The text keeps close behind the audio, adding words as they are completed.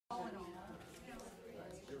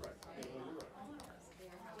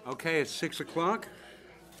Okay, it's 6 o'clock.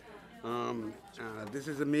 This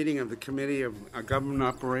is a meeting of the Committee of Government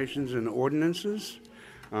Operations and Ordinances.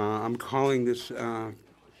 I'm calling this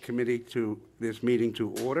meeting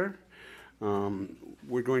to order.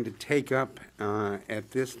 We're going to take up at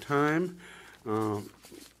this time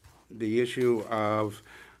the issue of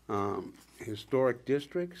historic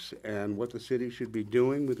districts and what the city should be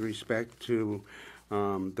doing with respect to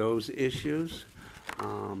those issues.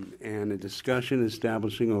 And a discussion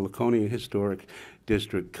establishing a Laconia Historic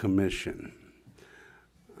District Commission.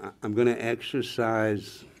 I'm going to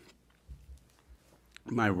exercise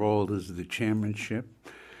my role as the chairmanship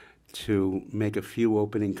to make a few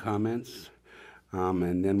opening comments,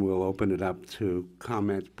 and then we'll open it up to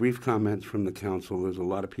comments, brief comments from the council. There's a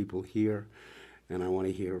lot of people here, and I want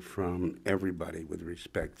to hear from everybody with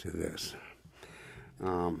respect to this.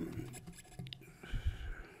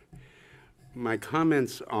 My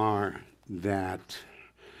comments are that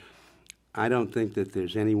I don't think that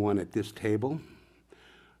there's anyone at this table.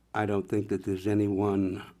 I don't think that there's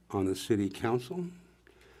anyone on the city council.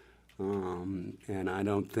 And I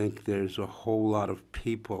don't think there's a whole lot of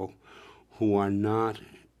people who are not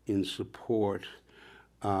in support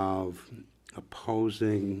of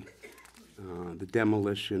opposing the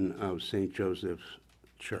demolition of St. Joseph's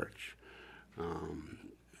Church.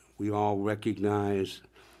 We all recognize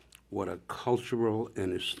what a cultural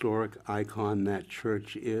and historic icon that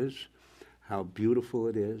church is, how beautiful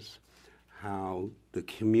it is, how the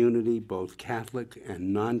community, both Catholic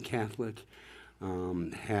and non-Catholic,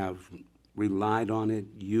 have relied on it,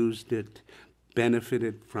 used it,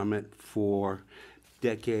 benefited from it for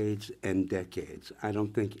decades and decades. I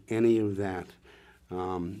don't think any of that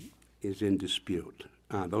is in dispute.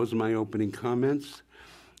 Those are my opening comments.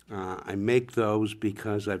 I make those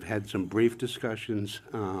because I've had some brief discussions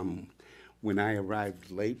when I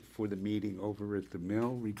arrived late for the meeting over at the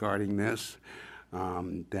mill regarding this,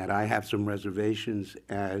 that I have some reservations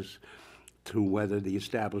as to whether the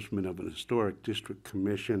establishment of an historic district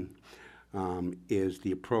commission is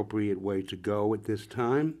the appropriate way to go at this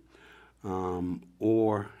time,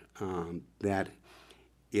 or that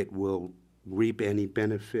it will reap any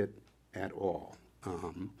benefit at all.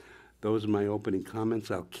 Those are my opening comments.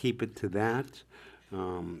 I'll keep it to that.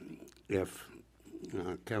 If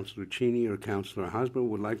Councilor Cheney or Councilor Husband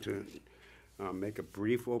would like to make a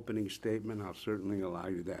brief opening statement, I'll certainly allow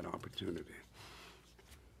you that opportunity.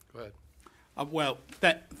 Go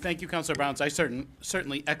ahead. Thank you, Councilor Bounds. I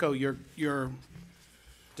certainly echo your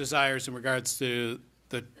desires in regards to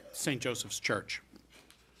the St. Joseph's Church.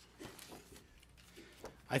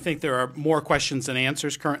 I think there are more questions than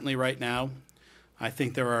answers currently right now. I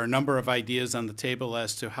think there are a number of ideas on the table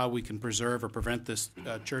as to how we can preserve or prevent this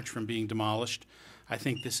church from being demolished. I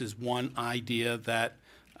think this is one idea that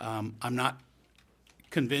I'm not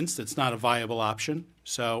convinced it's not a viable option.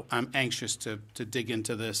 So I'm anxious to dig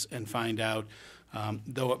into this and find out,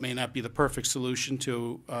 though it may not be the perfect solution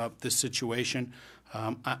to this situation,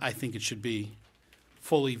 I think it should be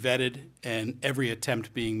fully vetted and every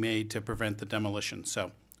attempt being made to prevent the demolition.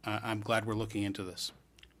 So I'm glad we're looking into this.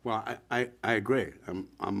 Well, I agree.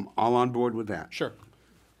 I'm all on board with that. Sure.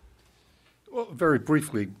 Well, very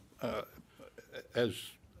briefly, as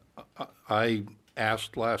I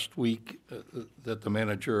asked last week that the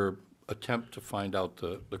manager attempt to find out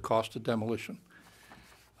the cost of demolition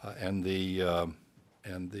and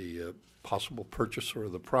the possible purchaser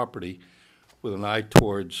of the property, with an eye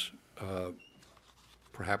towards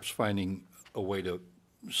perhaps finding a way to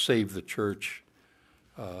save the church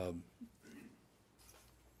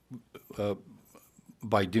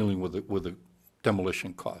by dealing with the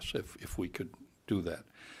demolition costs, if we could do that.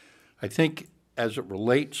 I think as it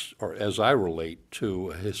relates, or as I relate to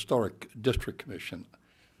a historic district commission,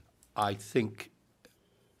 I think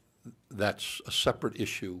that's a separate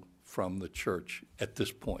issue from the church at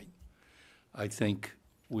this point. I think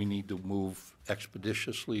we need to move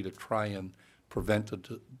expeditiously to try and prevent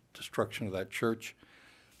the destruction of that church.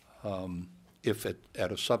 If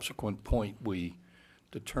at a subsequent point we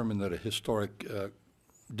determine that a historic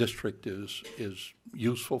district is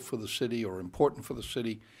useful for the city or important for the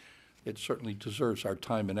city, it certainly deserves our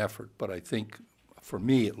time and effort. But I think, for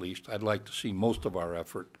me at least, I'd like to see most of our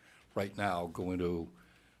effort right now go into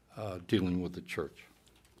dealing with the church.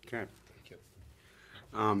 Okay. Thank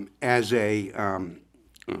you. As a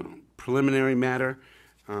preliminary matter,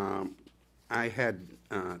 I had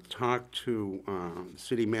talked to the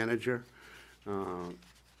city manager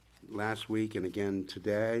last week and again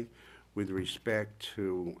today with respect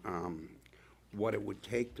to what it would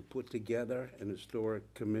take to put together an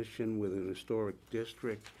historic commission with an historic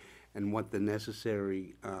district and what the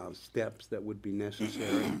necessary steps that would be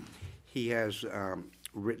necessary. He has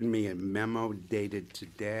written me a memo dated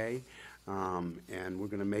today, and we're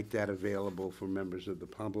going to make that available for members of the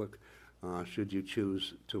public should you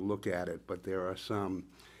choose to look at it. But there are some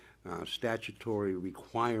statutory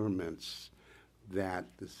requirements that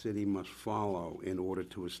the city must follow in order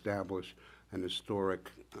to establish an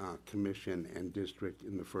historic commission and district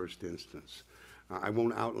in the first instance. I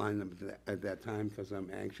won't outline them at that time because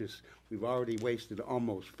I'm anxious. We've already wasted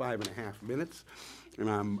almost 5.5 minutes, and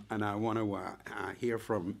I want to hear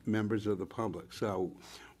from members of the public. So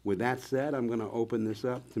with that said, I'm going to open this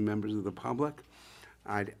up to members of the public.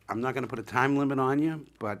 I'm not going to put a time limit on you,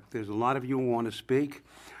 but there's a lot of you who want to speak.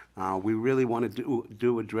 We really want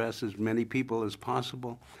to address as many people as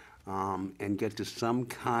possible and get to some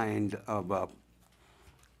kind of a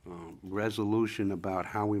resolution about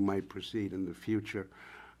how we might proceed in the future.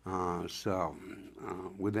 So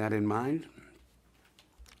with that in mind,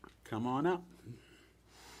 come on up.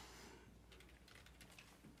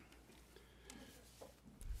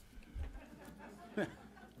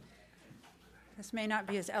 This may not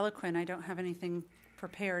be as eloquent. I don't have anything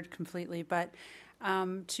prepared completely, but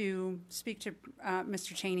to speak to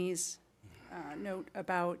Mr. Cheney's note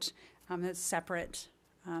about the separate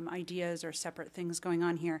ideas or separate things going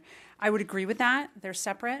on here, I would agree with that. They're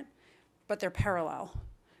separate, but they're parallel.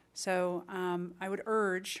 So I would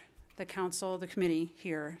urge the council, the committee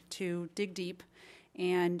here, to dig deep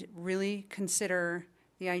and really consider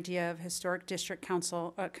the idea of Historic District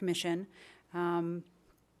Council Commission,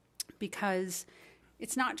 because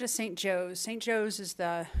it's not just St. Joe's. St. Joe's is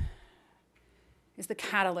the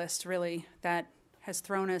catalyst, really, that has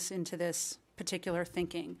thrown us into this particular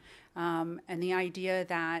thinking. And the idea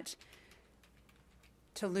that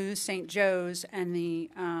to lose St. Joe's and the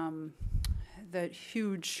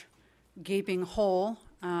huge gaping hole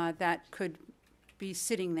that could be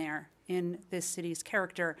sitting there in this city's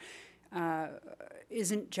character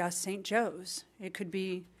isn't just St. Joe's. It could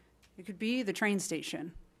be the train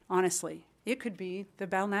station. Honestly, it could be the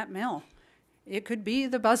Belknap Mill. It could be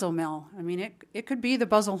the Buzzell Mill. I mean, it could be the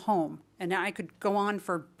Buzzell Home. And I could go on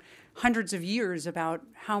for hundreds of years about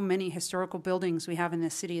how many historical buildings we have in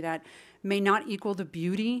this city that may not equal the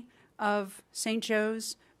beauty of St.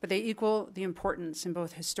 Joe's, but they equal the importance in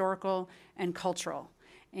both historical and cultural.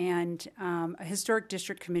 And a Historic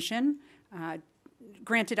District Commission,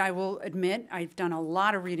 granted, I will admit, I've done a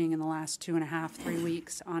lot of reading in the last 2.5-3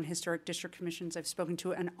 weeks on historic district commissions. I've spoken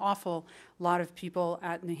to an awful lot of people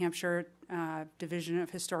at New Hampshire Division of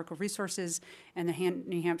Historical Resources and the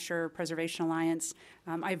New Hampshire Preservation Alliance,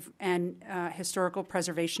 and historical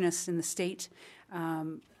preservationists in the state.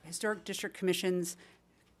 Historic district commissions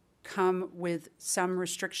come with some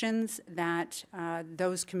restrictions that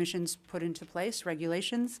those commissions put into place,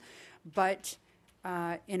 regulations, but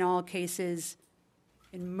in all cases,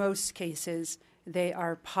 in most cases, they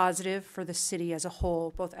are positive for the city as a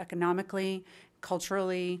whole, both economically,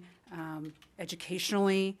 culturally,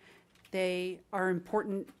 educationally. They are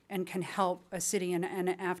important and can help a city. And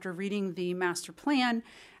after reading the master plan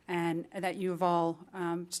and that you have all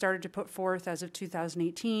started to put forth as of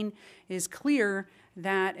 2018, it is clear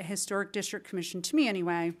that a Historic District Commission, to me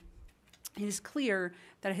anyway, it is clear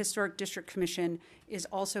that a Historic District Commission is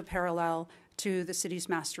also parallel to the city's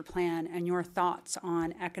master plan and your thoughts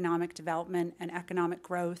on economic development and economic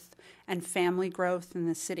growth and family growth in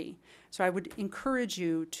the city. So I would encourage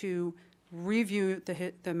you to review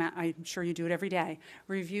I'm sure you do it every day,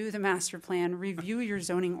 review the master plan, review your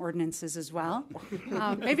zoning ordinances as well.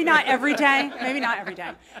 Maybe not every day,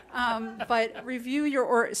 but review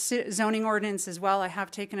your zoning ordinance as well. I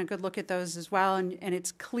have taken a good look at those as well, and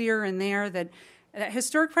it's clear in there that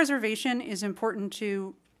historic preservation is important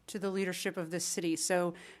to the leadership of this city.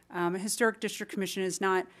 So a Historic District Commission is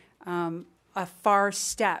not a far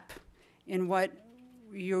step in what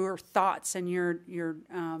your thoughts and your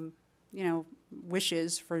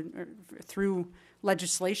wishes for through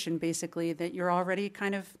legislation, basically, that you're already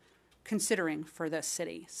kind of considering for this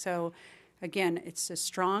city. So again, it's a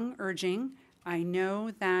strong urging. I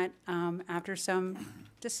know that after some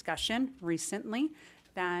discussion recently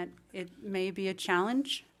that it may be a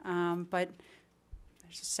challenge, but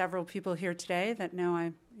there's several people here today that know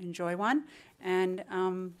I enjoy one, and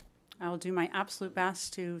I will do my absolute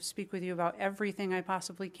best to speak with you about everything I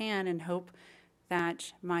possibly can and hope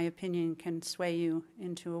that my opinion can sway you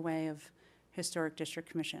into a way of Historic District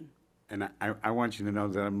Commission. And I want you to know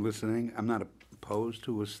that I'm listening. I'm not opposed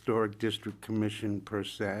to a Historic District Commission per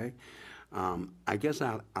se. I guess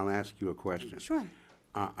I'll ask you a question. Sure.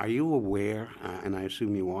 Are you aware, and I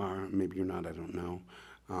assume you are, maybe you're not, I don't know,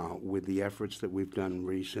 with the efforts that we've done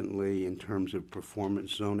recently in terms of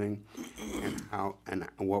performance zoning and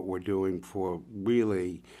what we're doing for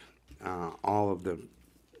really all of the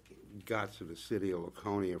guts of the city of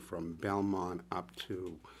Laconia, from Belmont up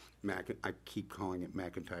to I keep calling it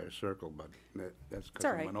McIntyre Circle, but that's because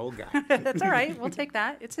I'm an old guy. That's all right. We'll take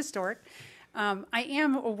that. It's historic. I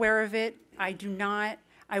am aware of it.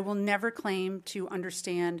 I will never claim to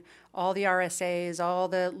understand all the RSAs, all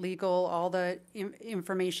the legal, all the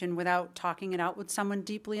information without talking it out with someone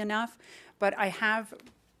deeply enough. But I have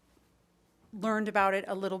learned about it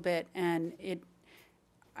a little bit, and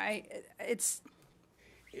I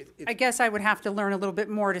guess I would have to learn a little bit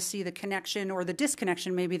more to see the connection or the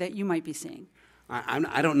disconnection maybe that you might be seeing.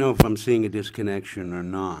 I don't know if I'm seeing a disconnection or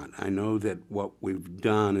not. I know that what we've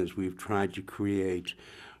done is we've tried to create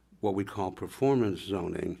what we call performance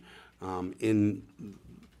zoning in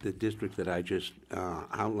the district that I just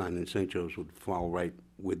outlined, and St. Joe's would fall right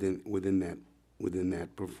within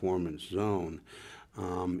that performance zone,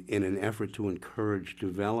 in an effort to encourage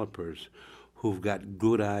developers who've got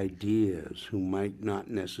good ideas, who might not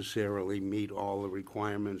necessarily meet all the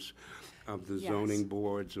requirements of the zoning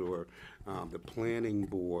boards or the planning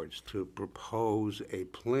boards, to propose a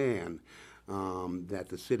plan that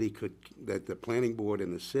the planning board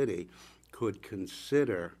and the city could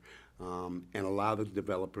consider and allow the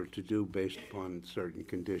developer to do based upon certain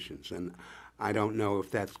conditions. And I don't know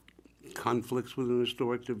if that conflicts with an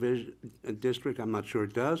historic district. I'm not sure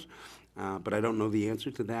it does, but I don't know the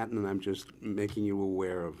answer to that, and I'm just making you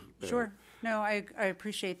aware of. Sure. No, I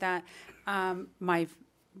appreciate that. My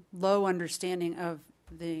low understanding of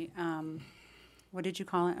the what did you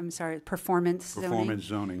call it? I'm sorry, performance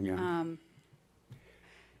zoning, yeah.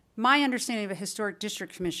 My understanding of a historic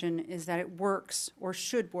district commission is that it works or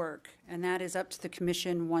should work, and that is up to the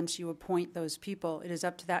commission once you appoint those people. It is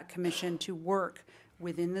up to that commission to work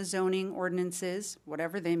within the zoning ordinances,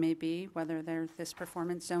 whatever they may be, whether they're this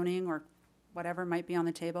performance zoning or whatever might be on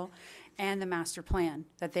the table, and the master plan,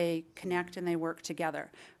 that they connect and they work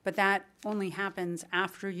together. But that only happens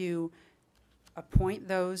after you appoint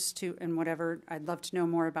those to, and whatever, I'd love to know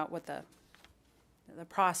more about what the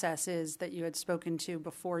process is that you had spoken to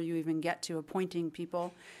before you even get to appointing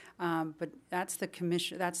people. But that's the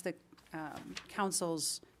commission, that's the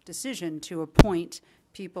council's decision to appoint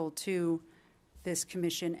people to this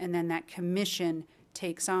commission, and then that commission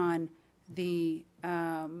takes on the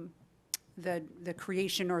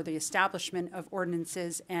creation or the establishment of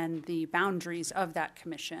ordinances and the boundaries of that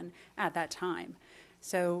commission at that time.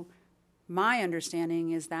 So my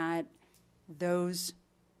understanding is that those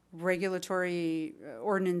regulatory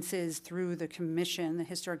ordinances through the commission, the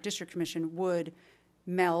Historic District Commission, would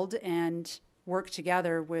meld and work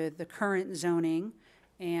together with the current zoning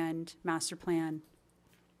and master plan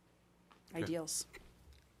ideals.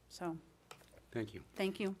 So, thank you.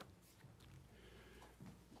 Thank you.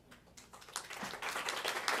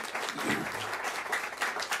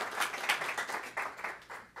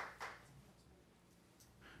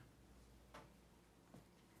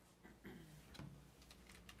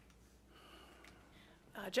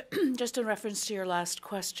 Just in reference to your last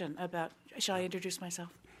question about, shall I introduce myself?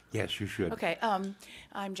 Yes, you should. Okay.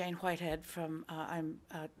 I'm Jane Whitehead from, I'm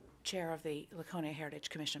chair of the Laconia Heritage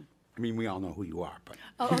Commission. I mean, we all know who you are, but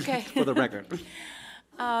Oh, okay. for the record.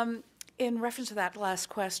 In reference to that last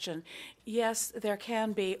question, yes, there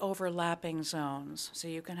can be overlapping zones. So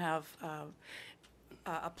you can have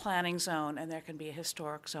a planning zone, and there can be a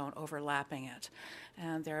historic zone overlapping it.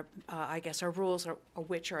 And there, I guess, our rules are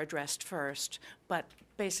which are addressed first. But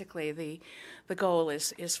basically, the goal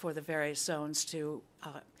is for the various zones to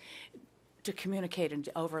communicate and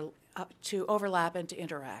to overlap and to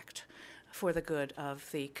interact for the good of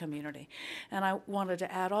the community. And I wanted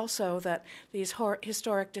to add also that these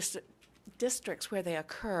historic districts where they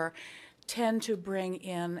occur tend to bring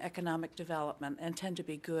in economic development and tend to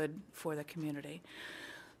be good for the community.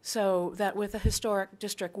 So that with a historic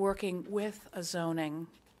district working with a zoning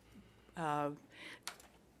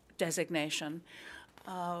designation,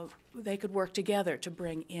 they could work together to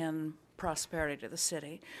bring in prosperity to the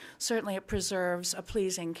city. Certainly it preserves a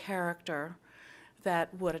pleasing character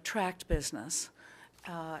that would attract business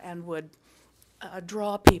and would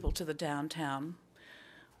draw people to the downtown,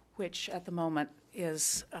 which at the moment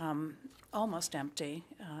is almost empty,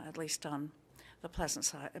 at least on the Pleasant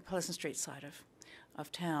Street side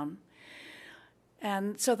of town.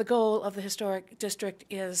 And so the goal of the historic district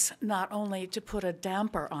is not only to put a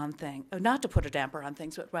damper on things, not to put a damper on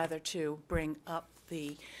things, but rather to bring up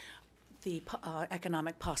the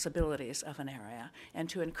economic possibilities of an area and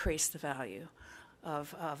to increase the value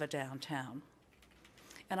of a downtown.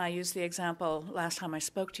 And I used the example last time I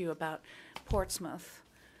spoke to you about Portsmouth,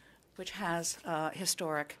 which has a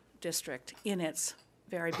historic district in its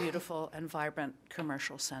very beautiful and vibrant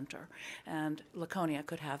commercial center. And Laconia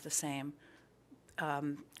could have the same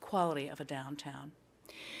quality of a downtown.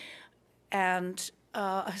 And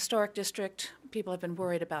a historic district, people have been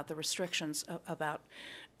worried about the restrictions about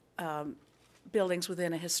buildings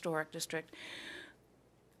within a historic district.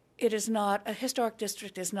 It is not, a historic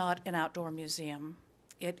district is not an outdoor museum.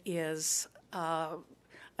 It is a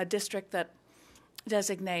district that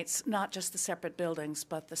designates not just the separate buildings,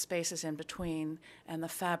 but the spaces in between and the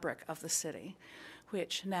fabric of the city,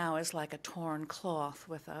 which now is like a torn cloth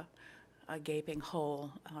with a gaping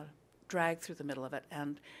hole dragged through the middle of it,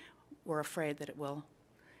 and we're afraid that it will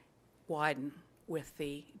widen with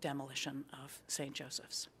the demolition of St.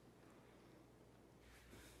 Joseph's.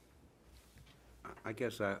 I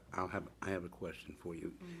guess I have a question for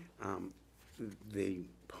you. The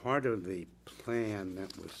part of the plan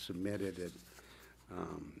that was submitted at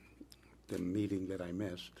the meeting that I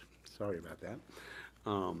missed, sorry about that,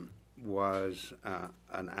 was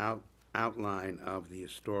an outline of the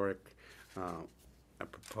historic a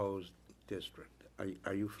proposed district.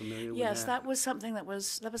 Are you familiar with that? Yes, that was something that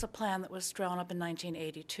was a plan that was drawn up in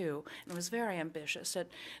 1982, and it was very ambitious.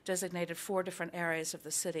 It designated 4 different areas of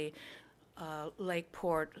the city: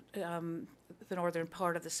 Lakeport, the northern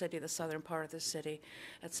part of the city, the southern part of the city,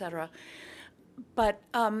 etc. But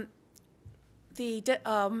the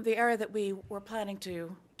area that we were planning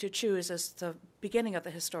to choose as the beginning of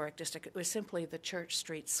the historic district was simply the Church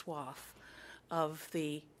Street swath of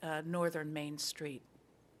the northern Main Street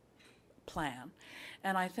plan.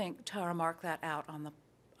 And I think Tara marked that out on the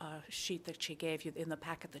sheet that she gave you, in the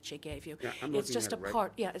packet that she gave you. Yeah, I'm it's looking just at a it right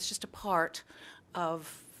part. Yeah, it's just a part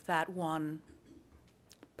of that one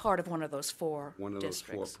of those 4 One of those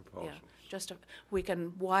 4 districts. proposals. Yeah, we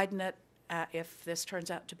can widen it if this turns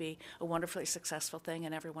out to be a wonderfully successful thing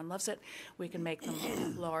and everyone loves it. We can make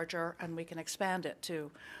them larger, and we can expand it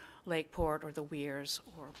to Lakeport or the Weirs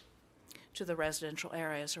or to the residential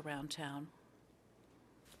areas around town.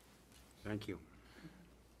 Thank you.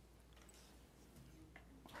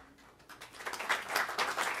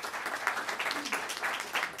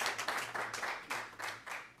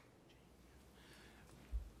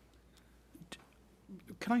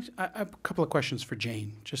 Can I have a couple of questions for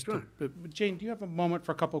Jane. Sure. Jane, do you have a moment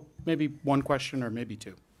for a couple, maybe one question or maybe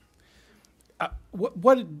 2?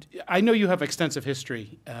 I know you have extensive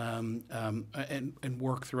history and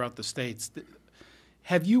work throughout the states.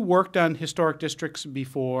 Have you worked on historic districts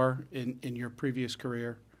before in your previous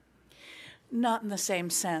career? Not in the same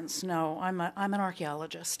sense, no. I'm an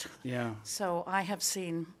archaeologist. Yeah. So I have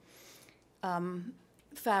seen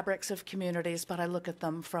fabrics of communities, but I look at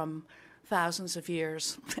them from thousands of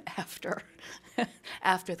years after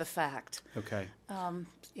the fact. Okay.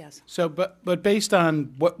 Yes. So, but based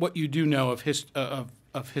on what you do know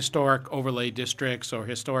of historic overlay districts or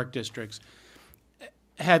historic districts,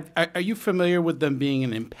 are you familiar with them being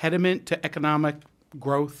an impediment to economic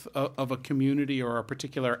growth of a community or a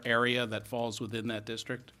particular area that falls within that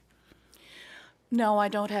district? No, I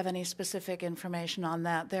don't have any specific information on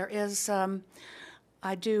that. There is,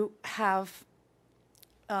 I do have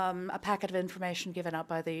a packet of information given out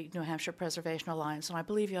by the New Hampshire Preservation Alliance, and I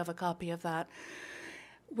believe you have a copy of that,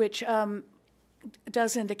 which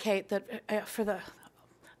does indicate that for the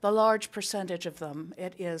large percentage of them,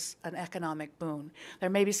 it is an economic boon. There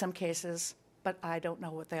may be some cases, but I don't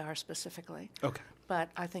know what they are specifically. Okay. But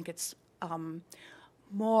I think it's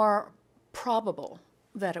more probable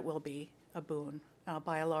that it will be a boon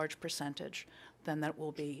by a large percentage than that it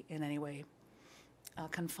will be in any way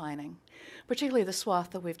confining. Particularly the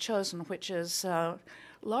swath that we've chosen, which is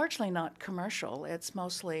largely not commercial. It's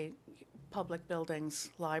mostly public buildings,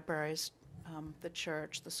 libraries, the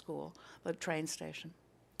church, the school, the train station.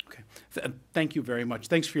 Okay. Thank you very much.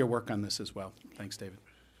 Thanks for your work on this as well. Thanks, David.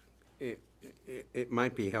 It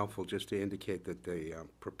might be helpful just to indicate that the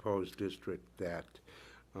proposed district that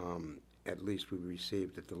at least we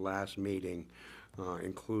received at the last meeting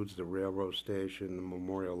includes the railroad station, the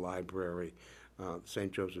Memorial Library,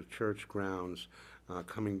 St. Joseph Church grounds,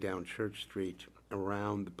 coming down Church Street,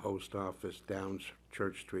 around the post office, down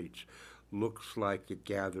Church Streets. Looks like it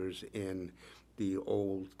gathers in the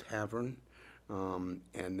old tavern and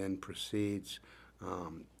then proceeds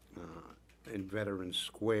in Veterans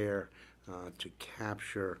Square to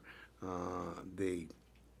capture the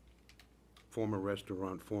former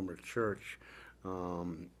restaurant, former church,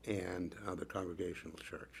 and the Congregational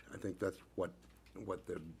Church. I think that's what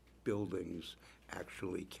the buildings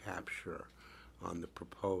actually capture on the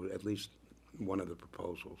at least one of the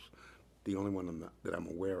proposals. the only one that I'm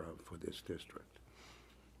aware of for this district.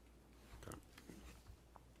 Okay.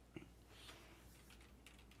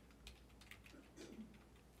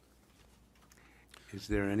 Is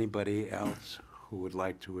there anybody else who would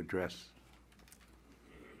like to address?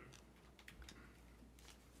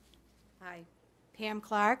 Hi, Pam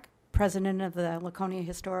Clark, President of the Laconia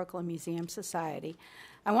Historical and Museum Society.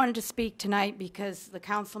 I wanted to speak tonight because the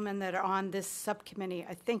councilmen that are on this subcommittee,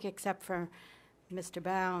 I think except for Mr.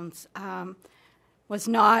 Bounds, was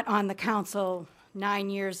not on the council 9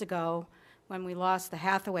 years ago when we lost the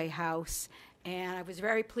Hathaway House. And I was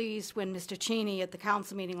very pleased when Mr. Cheney at the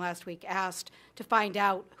council meeting last week asked to find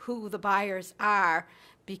out who the buyers are,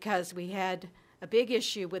 because we had a big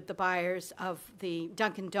issue with the buyers of the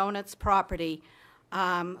Dunkin' Donuts property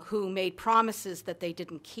who made promises that they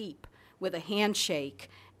didn't keep with a handshake.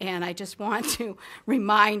 And I just want to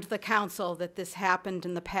remind the council that this happened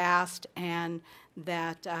in the past, and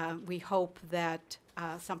that we hope that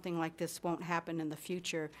something like this won't happen in the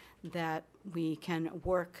future, that we can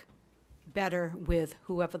work better with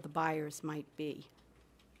whoever the buyers might be.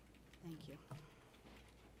 Thank you.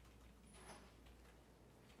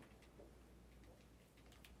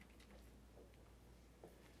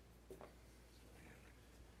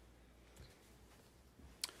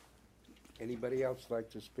 Anybody else like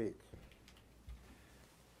to speak?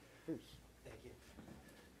 Please. Thank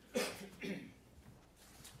you.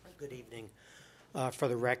 Good evening. For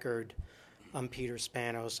the record, I'm Peter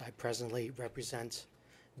Spanos. I presently represent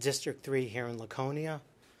District 3 here in Laconia,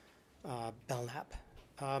 Belknap.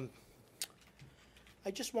 I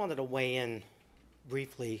just wanted to weigh in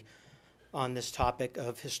briefly on this topic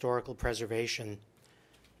of historical preservation.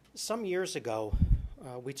 Some years ago,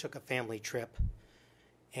 we took a family trip,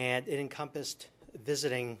 and it encompassed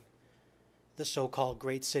visiting the so-called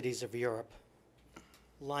great cities of Europe: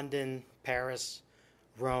 London, Paris,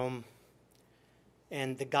 Rome.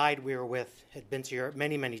 And the guide we were with had been to Europe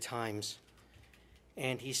many, many times.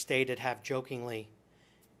 And he stated half jokingly,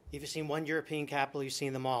 "If you've seen one European capital, you've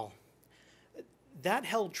seen them all." That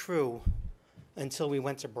held true until we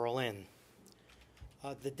went to Berlin.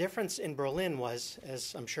 The difference in Berlin was,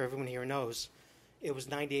 as I'm sure everyone here knows, it was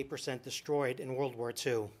 98% destroyed in World War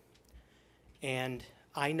II. And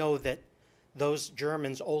I know that those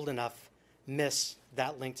Germans old enough miss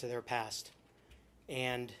that link to their past.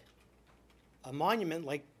 And a monument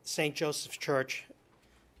like St. Joseph's Church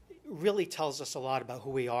really tells us a lot about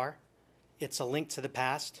who we are. It's a link to the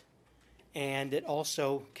past, and it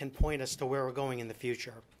also can point us to where we're going in the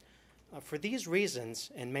future. For these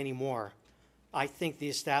reasons and many more, I think the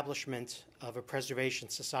establishment of a preservation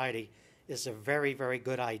society is a very, very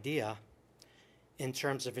good idea in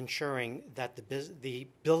terms of ensuring that the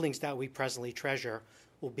buildings that we presently treasure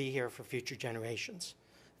will be here for future generations.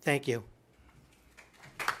 Thank you.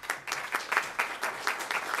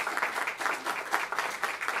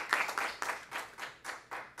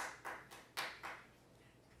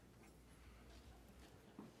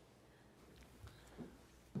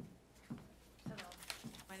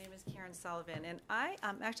 My name is Karen Sullivan, and I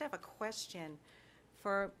actually have a question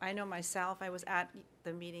for, I know myself, I was at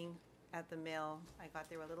the meeting at the mill. I got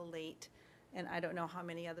there a little late, and I don't know how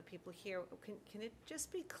many other people here. Can it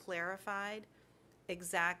just be clarified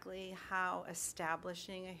exactly how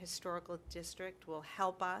establishing a historical district will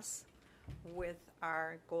help us with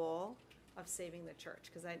our goal of saving the church?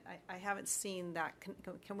 Because I haven't seen that.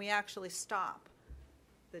 Can we actually stop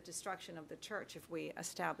the destruction of the church if we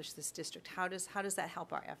establish this district? How does that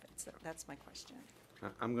help our efforts? That's my question.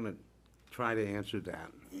 I'm going to try to answer that,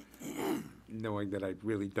 knowing that I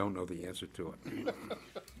really don't know the answer to it.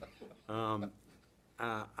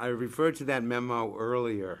 I referred to that memo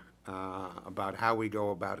earlier about how we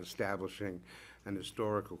go about establishing an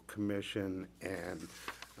historical commission and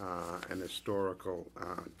an historical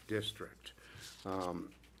district.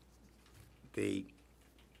 The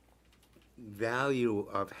value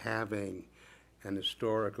of having an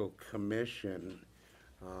historical commission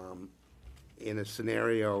in a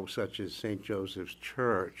scenario such as St. Joseph's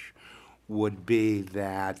Church would be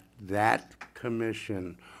that that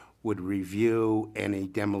commission would review any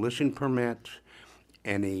demolition permit,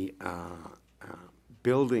 any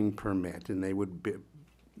building permit, and they would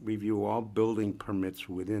review all building permits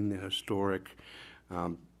within the historic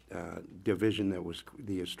division that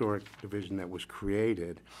was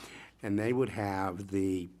created, and they would have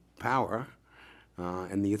the power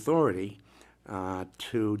and the authority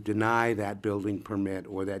to deny that building permit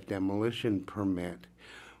or that demolition permit,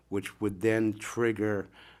 which would then trigger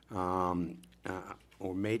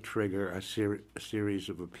or may trigger a series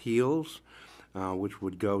of appeals, which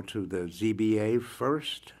would go to the ZBA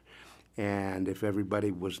first, And if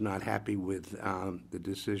everybody was not happy with the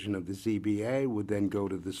decision of the ZBA, would then go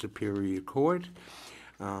to the Superior Court.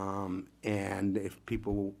 And if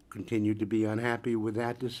people continued to be unhappy with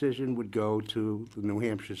that decision, would go to the New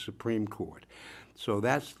Hampshire Supreme Court. So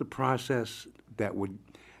that's the process that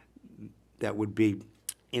would be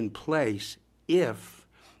in place if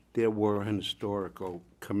there were an historical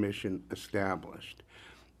commission established.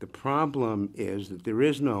 The problem is that there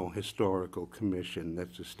is no historical commission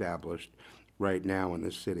that's established right now in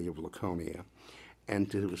the city of Laconia. And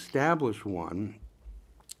to establish one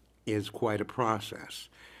is quite a process.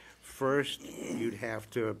 First, you'd have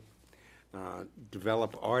to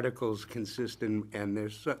develop articles consistent, and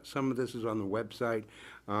there's some of this is on the website,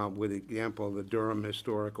 with example, the Durham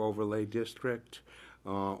Historic Overlay District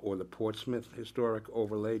or the Portsmouth Historic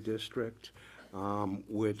Overlay District,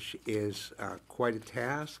 which is quite a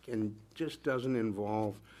task and just doesn't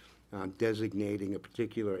involve designating a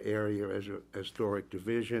particular area as a historic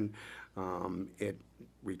division. It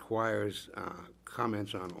requires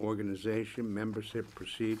comments on organization, membership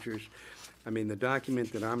procedures. I mean, the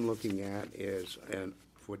document that I'm looking at is, and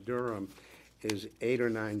for Durham, is 8 or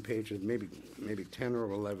 9 pages, maybe 10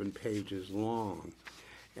 or 11 pages long.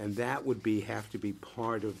 And that would have to be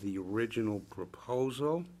part of the original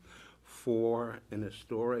proposal for an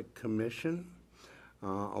historic commission,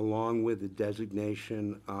 along with the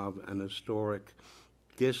designation of an historic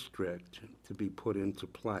district to be put into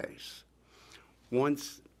place.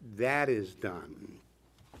 Once that is done,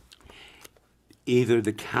 either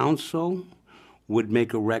the council would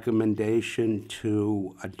make a recommendation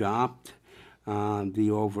to adopt the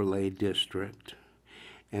overlay district,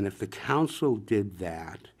 and if the council did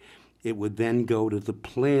that, it would then go to the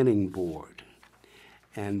planning board.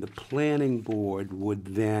 And the planning board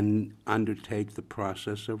would then undertake the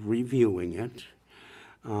process of reviewing it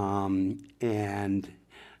and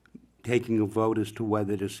taking a vote as to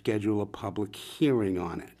whether to schedule a public hearing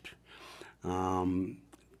on it.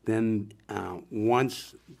 Then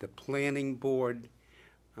once the planning board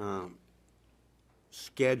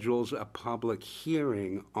schedules a public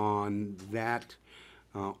hearing on that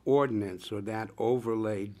ordinance or that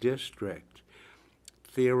overlay district,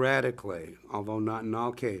 theoretically, although not in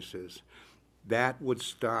all cases, that would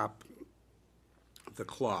stop the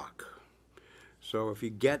clock. So if you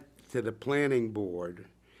get to the planning board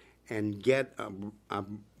and get a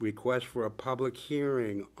request for a public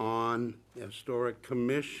hearing on the historic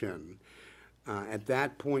commission, at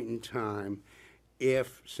that point in time,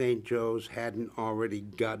 if St. Joe's hadn't already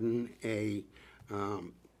gotten a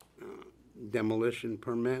demolition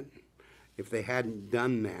permit, if they hadn't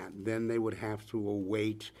done that, then they would have to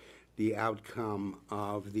await the outcome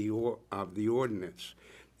of the ordinance.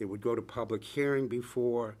 It would go to public hearing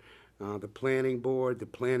before the planning board. The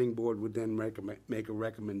planning board would then make a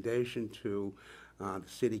recommendation to the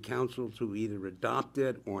city council to either adopt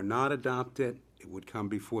it or not adopt it. It would come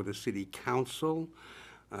before the city council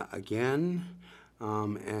again,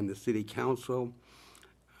 and the city council,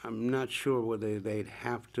 I'm not sure whether they'd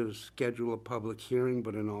have to schedule a public hearing,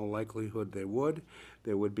 but in all likelihood they would.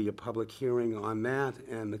 There would be a public hearing on that,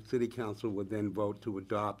 and the city council would then vote to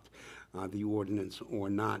adopt the ordinance or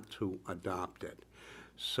not to adopt it.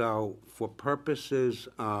 So for purposes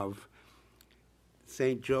of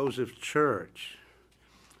St. Joseph Church,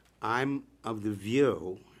 I'm of the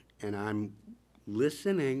view, and I'm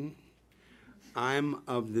listening, I'm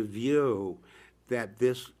of the view that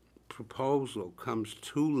this proposal comes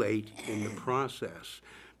too late in the process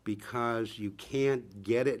because you can't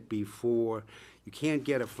get it before, you can't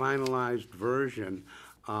get a finalized version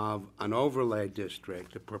of an overlay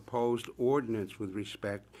district, a proposed ordinance with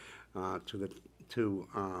respect to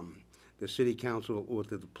the city council or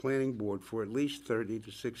to the planning board for at least 30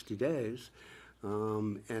 to 60 days.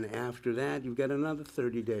 And after that, you've got another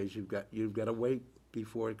 30 days. You've got to wait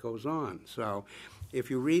before it goes on. So if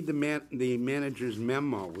you read the manager's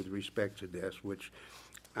memo with respect to this, which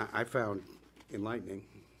I found enlightening,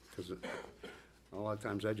 because a lot of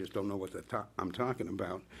times I just don't know what I'm talking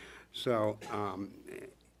about. So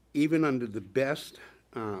even under the best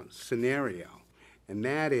scenario, and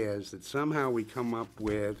that is that somehow we come up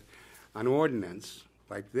with an ordinance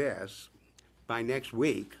like this by next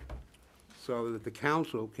week so that the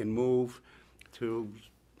council can move to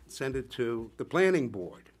send it to the planning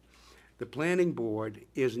board. The planning board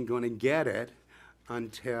isn't going to get it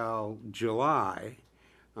until July,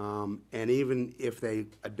 and even if they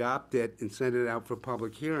adopt it and send it out for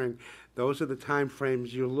public hearing, those are the time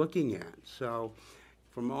frames you're looking at. So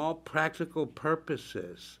from all practical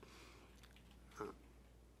purposes,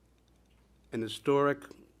 an historic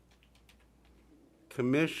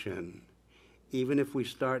commission, even if we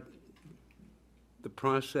start the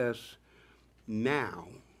process now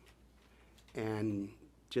and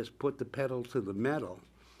just put the pedal to the metal,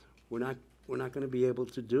 we're not going to be able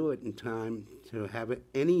to do it in time to have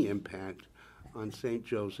any impact on St.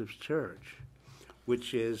 Joseph's Church,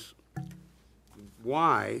 which is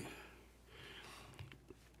why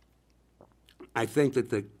I think that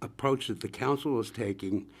the approach that the council is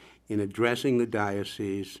taking in addressing the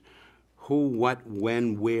diocese, who, what,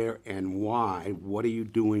 when, where, and why, what are you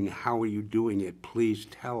doing, how are you doing it, please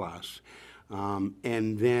tell us,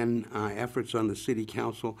 and then efforts on the city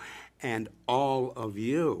council and all of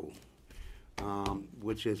you,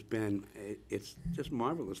 which has been, it's just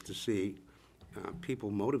marvelous to see people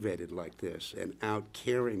motivated like this and out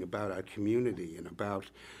caring about our community and about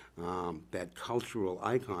that cultural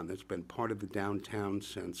icon that's been part of the downtown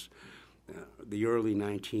since the early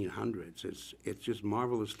 1900s. It's just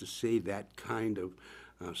marvelous to see that kind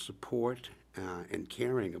of support and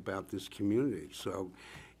caring about this community. So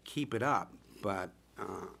keep it up. But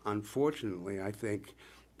unfortunately, I think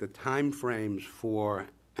the time frames for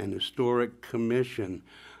an historic commission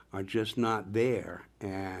are just not there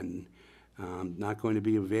and not going to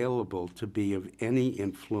be available to be of any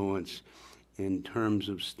influence in terms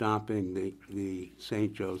of stopping the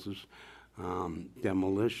St. Joseph's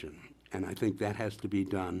demolition. And I think that has to be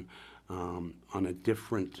done on a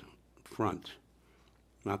different front.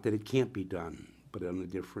 Not that it can't be done, but on a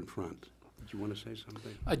different front. Did you want to say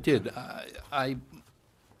something? I did.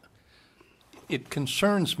 It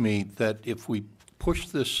concerns me that if we push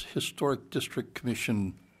this Historic District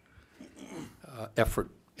Commission effort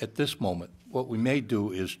at this moment, what we may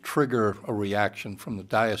do is trigger a reaction from the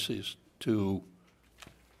diocese to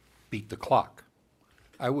beat the clock.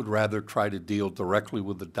 I would rather try to deal directly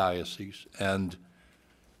with the diocese and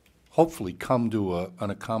hopefully come to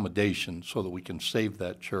an accommodation so that we can save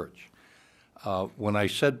that church. When I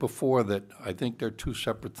said before that I think they're two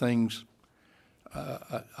separate things,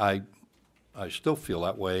 I still feel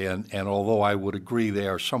that way, and although I would agree they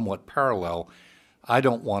are somewhat parallel, I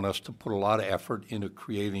don't want us to put a lot of effort into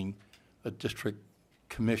creating a district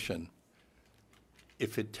commission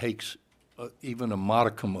if it takes even a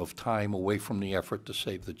modicum of time away from the effort to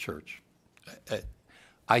save the church.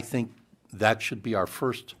 I think that should be our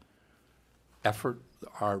first effort,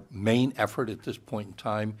 our main effort at this point in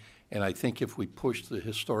time, and I think if we push the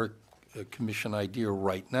historic commission idea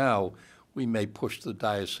right now, we may push the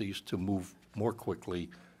diocese to move more quickly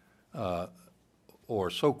or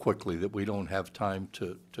so quickly that we don't have time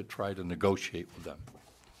to try to negotiate with them.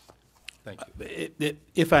 Thank you.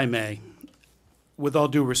 If I may, with all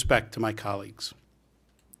due respect to my colleagues,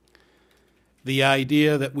 the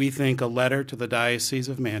idea that we think a letter to the Diocese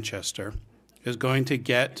of Manchester is going to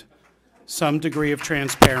get some degree of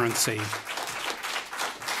transparency,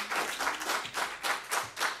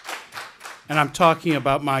 and I'm talking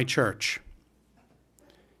about my church,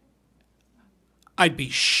 I'd be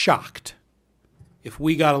shocked if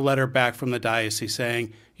we got a letter back from the diocese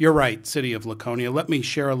saying, you're right, City of Laconia, let me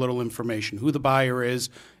share a little information, who the buyer is,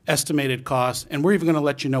 estimated costs, and we're even going to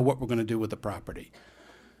let you know what we're going to do with the property.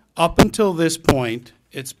 Up until this point,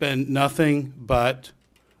 it's been nothing but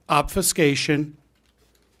obfuscation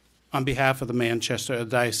on behalf of the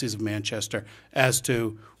Diocese of Manchester as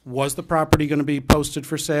to, was the property going to be posted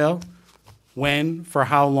for sale, when, for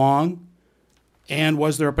how long, and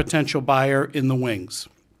was there a potential buyer in the wings?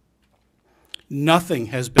 Nothing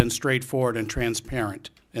has been straightforward and transparent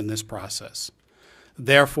in this process.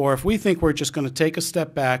 Therefore, if we think we're just going to take a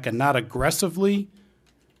step back and not aggressively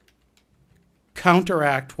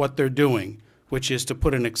counteract what they're doing, which is to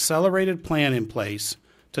put an accelerated plan in place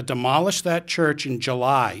to demolish that church in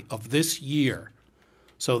July of this year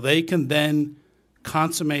so they can then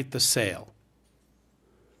consummate the sale,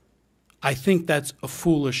 I think that's a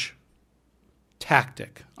foolish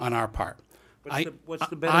tactic on our part. What's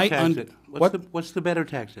the better tactic? What's the better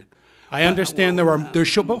tactic? I understand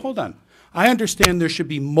but hold on. I understand there should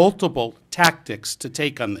be multiple tactics to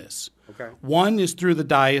take on this. Okay. One is through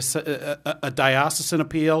the a diocesan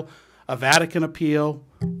appeal, a Vatican appeal,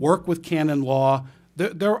 work with canon law.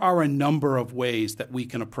 There are a number of ways that we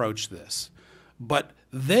can approach this. But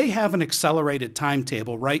they have an accelerated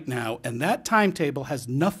timetable right now, and that timetable has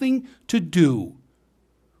nothing to do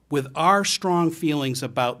with our strong feelings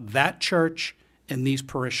about that church and these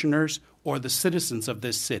parishioners or the citizens of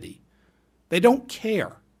this city. They don't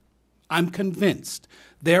care. I'm convinced.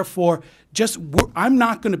 Therefore, I'm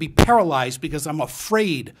not going to be paralyzed because I'm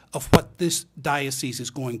afraid of what this diocese is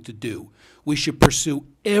going to do. We should pursue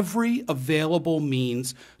every available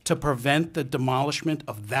means to prevent the demolishment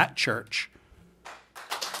of that church.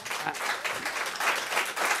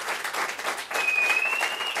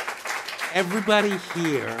 everybody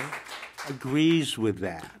here agrees with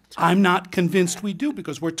that. I'm not convinced we do,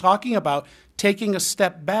 because we're talking about taking a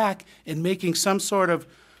step back and making some sort of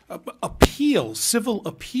appeal, civil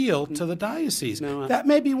appeal to the diocese. No, That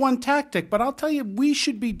may be one tactic, but I'll tell you, we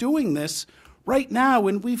should be doing this right now,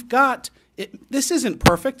 and we've got it. This isn't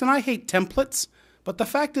perfect, and I hate templates, but the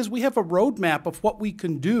fact is we have a roadmap of what we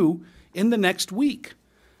can do in the next week,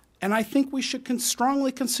 and I think we should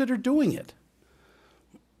strongly consider doing it.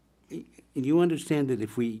 You understand that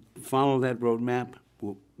if we follow that roadmap,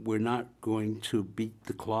 we're not going to beat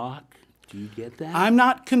the clock? Do you get that? I'm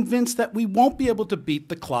not convinced that we won't be able to beat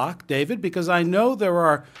the clock, David, because I know there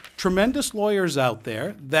are tremendous lawyers out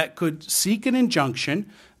there that could seek an injunction,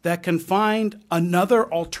 that can find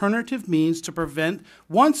another alternative means to prevent,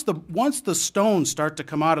 once the stones start to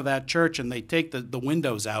come out of that church and they take the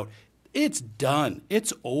windows out, it's done.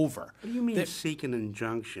 It's over. What do you mean seek an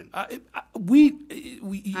injunction? I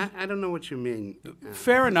don't know what you mean.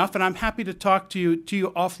 Fair enough, and I'm happy to talk to you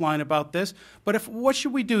offline about this. But what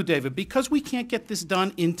should we do, David? Because we can't get this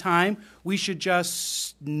done in time, we should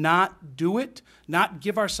just not do it, not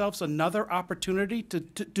give ourselves another opportunity to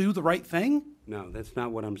do the right thing? No, that's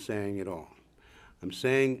not what I'm saying at all. I'm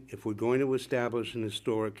saying if we're going to establish an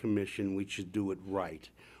historic commission, we should do it right.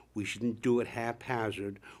 We shouldn't do it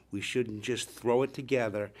haphazard. We shouldn't just throw it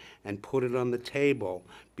together and put it on the table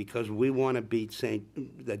because we want to beat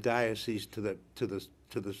the diocese to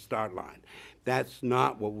the start line. That's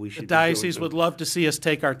not what we should The be doing. diocese would love to see us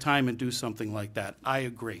take our time and do something like that. I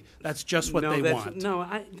agree. That's just what they want. No,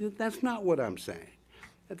 that's not what I'm saying.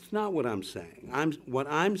 That's not what I'm saying. What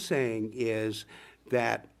I'm saying is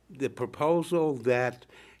that the proposal that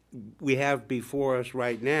we have before us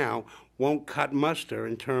right now won't cut muster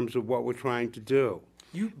in terms of what we're trying to do.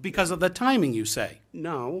 Because of the timing, you say?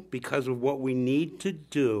 No, because of what we need to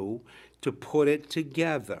do to put it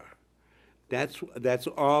together. That's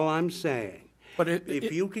all I'm saying. But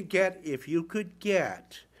if you could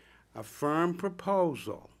get a firm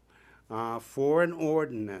proposal for an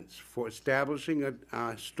ordinance for establishing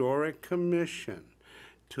a historic commission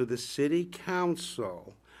to the city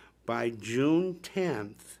council by June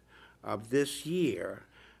 10th of this year,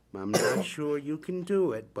 I'm not sure you can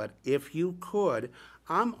do it, but if you could,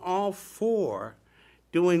 I'm all for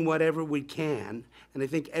doing whatever we can, and I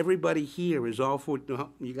think everybody here is all for,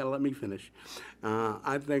 you gotta let me finish.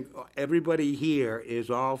 I think everybody here is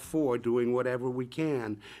all for doing whatever we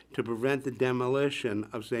can to prevent the demolition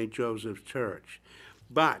of St. Joseph's Church.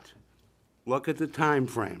 But look at the time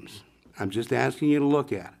frames. I'm just asking you to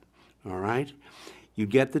look at it, all right? You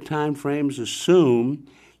get the time frames, assume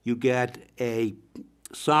you get a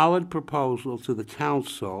solid proposal to the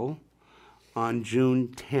council on June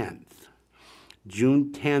 10th.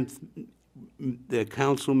 June 10th, the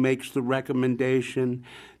council makes the recommendation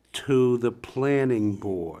to the planning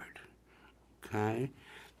board, okay?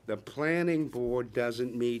 The planning board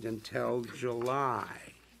doesn't meet until July.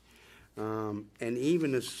 And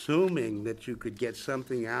even assuming that you could get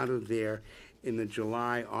something out of there in the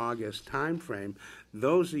July-August timeframe,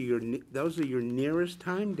 those are your nearest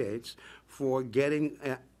time dates for getting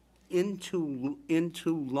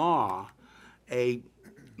into law a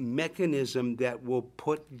mechanism that will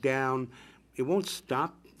put down. It won't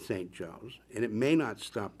stop St. Joe's, and it may not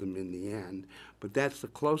stop them in the end, but that's the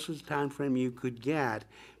closest time frame you could get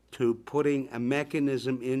to putting a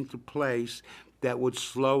mechanism into place that would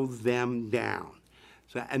slow them down.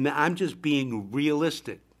 So, and I'm just being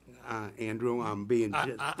realistic. Andrew, I'm being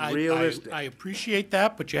realistic. I appreciate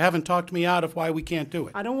that, but you haven't talked me out of why we can't do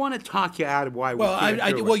it. I don't want to talk you out of why we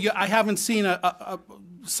can't do it. I haven't seen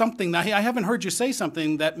something. I haven't heard you say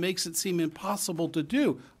something that makes it seem impossible to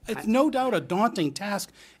do. It's no doubt a daunting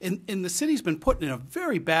task, and the city's been put in a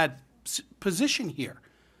very bad position here.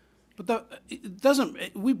 But it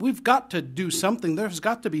doesn't. We've got to do something. There's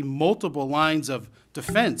got to be multiple lines of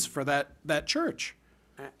defense for that church.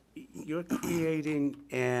 You're creating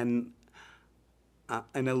an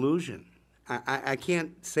illusion. I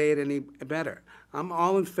can't say it any better. I'm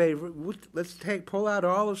all in favor. Let's pull out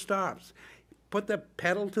all the stops. Put the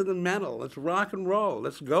pedal to the metal. Let's rock and roll.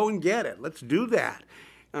 Let's go and get it. Let's do that.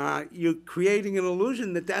 You're creating an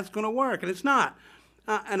illusion that that's going to work, and it's not.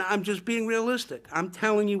 And I'm just being realistic. I'm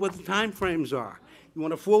telling you what the time frames are. You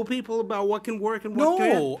want to fool people about what can work and what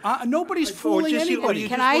can't? No, nobody's fooling anybody.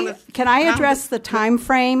 Can I address the time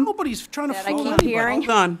frame? Nobody's trying to fool I keep anybody. hearing?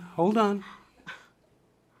 Hold on.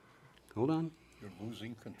 You're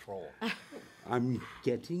losing control. I'm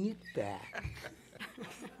getting it back.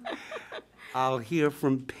 I'll hear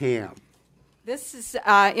from Pam. This is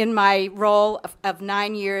in my role of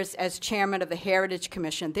 9 years as chairman of the Heritage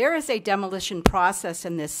Commission. There is a demolition process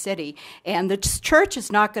in this city, and the church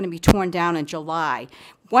is not going to be torn down in July.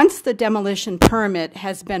 Once the demolition permit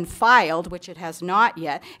has been filed, which it has not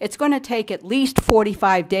yet, it's going to take at least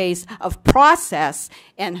 45 days of process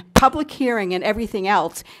and public hearing and everything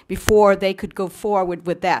else before they could go forward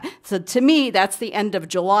with that. So to me, that's the end of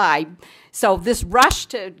July. So this rush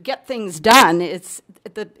to get things done, it's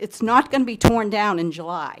not going to be torn down in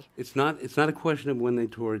July. It's not a question of when they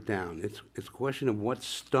tore it down. It's a question of what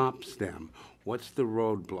stops them. What's the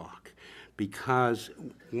roadblock? Because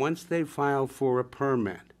once they file for a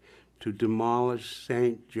permit to demolish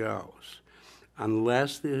St. Joe's,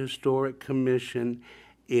 unless the Historic Commission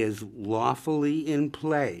is lawfully in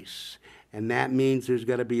place, and that means there's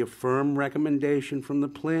got to be a firm recommendation from the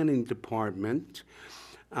Planning Department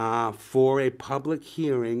for a public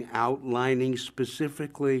hearing outlining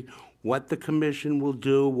specifically what the commission will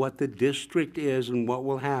do, what the district is, and what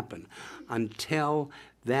will happen. Until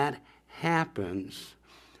that happens,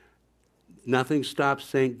 nothing stops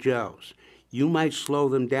St. Joe's. You might slow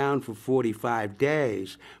them down for 45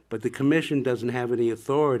 days, but the commission doesn't have any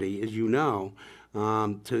authority, as you know,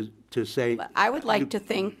 to say. I would like to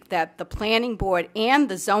think that the planning board and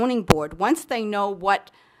the zoning board, once they know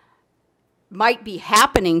what might be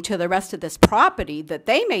happening to the rest of this property, that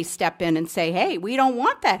they may step in and say, hey, we don't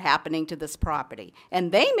want that happening to this property.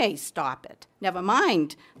 And they may stop it. Never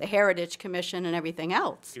mind the Heritage Commission and everything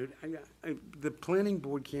else. The planning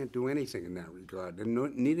board can't do anything in that regard, and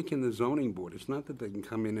neither can the zoning board. It's not that they can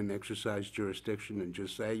come in and exercise jurisdiction and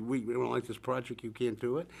just say, we don't like this project, you can't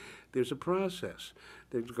do it. There's a process.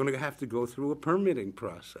 They're going to have to go through a permitting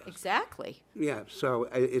process. Exactly. Yeah, so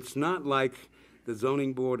it's not like the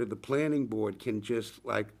zoning board or the planning board can just,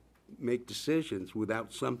 like, make decisions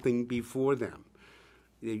without something before them.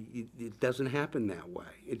 It doesn't happen that way.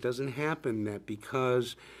 It doesn't happen that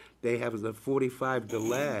because they have the 45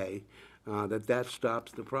 delay, that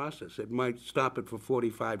stops the process. It might stop it for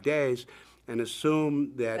 45 days and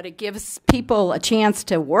assume that... But it gives people a chance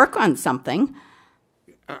to work on something.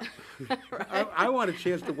 I want a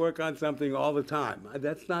chance to work on something all the time.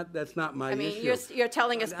 That's not my issue. I mean, you're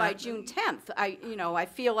telling us by June 10th. I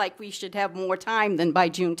feel like we should have more time than by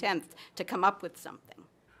June 10th to come up with something.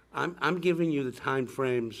 I'm giving you the time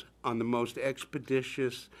frames on the most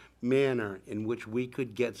expeditious manner in which we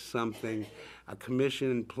could get something, a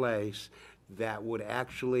commission in place that would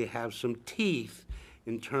actually have some teeth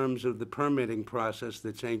in terms of the permitting process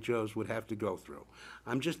that St. Joe's would have to go through.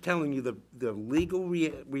 I'm just telling you the legal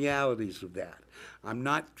realities of that. I'm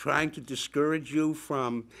not trying to discourage you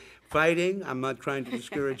from fighting. I'm not trying to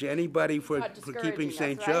discourage anybody for keeping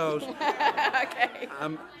St. Joe's. Okay.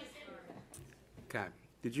 Okay.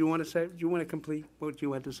 Did you want to complete what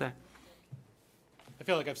you had to say? I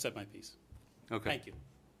feel like I've said my piece. Okay. Thank you.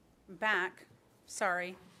 Back,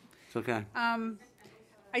 sorry. It's okay.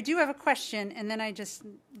 I do have a question, and then I just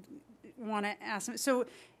want to ask them. So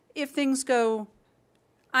if things go,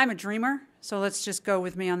 I'm a dreamer, so let's just go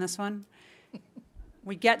with me on this one.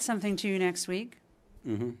 We get something to you next week.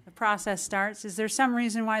 Mm-hmm. The process starts. Is there some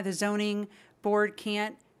reason why the zoning board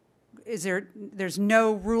can't? There's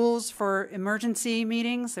no rules for emergency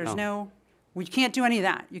meetings? We can't do any of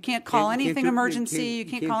that. You can't call anything emergency. You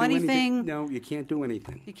can't call anything. No, you can't do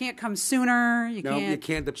anything. You can't come sooner. You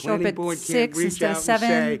can't. The show up planning at board can't 6 reach instead out of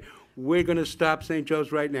 7. and say, we're going to stop St.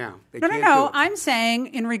 Joe's right now. They No. can't do it. I'm saying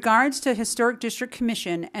in regards to Historic District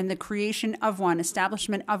Commission and the creation of one,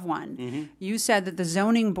 establishment of one, Mm-hmm. you said that the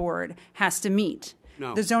zoning board has to meet.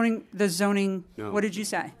 No. The zoning, No. what did you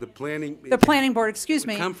say? The planning board, excuse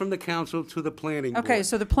me. come from the council to the planning board. Okay,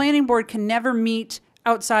 so the planning board can never meet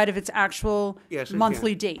outside of its actual Yes, it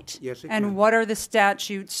monthly can. date. Yes, it And can. what are the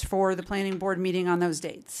statutes for the planning board meeting on those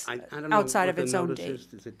dates? I don't know outside what of its the own notice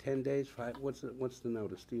date. is it 10 days? 5? What's the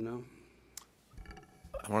notice? Do you know?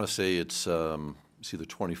 I want to say it's either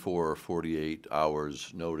 24 or 48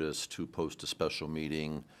 hours notice to post a special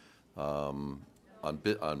meeting on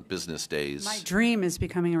business days. My dream is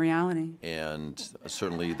becoming a reality. And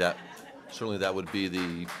certainly that would be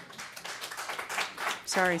the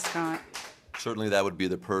Sorry, Scott. certainly that would be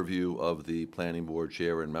the purview of the planning board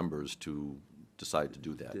chair and members to decide to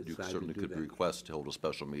do that. You Decide to certainly do could that. request to hold a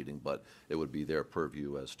special meeting, but it would be their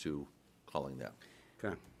purview as to calling that.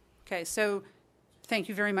 Okay. Okay, so thank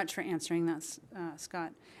you very much for answering that,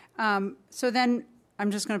 Scott. So then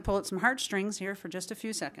I'm just going to pull at some heartstrings here for just a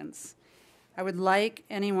few seconds. I would like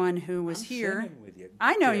anyone who was here. with you,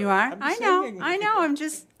 I know you are. I'm I know. singing. I know. I'm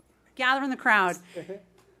just gathering the crowd.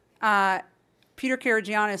 Peter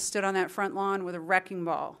Karagiannis stood on that front lawn with a wrecking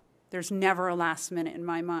ball There's never a last minute in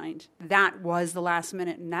my mind. That was the last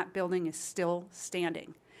minute, and that building is still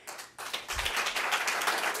standing.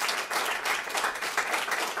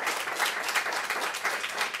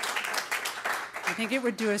 I think it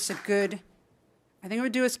would do us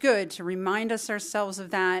good to remind us ourselves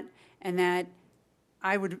of that, and that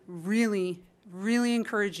I would really, really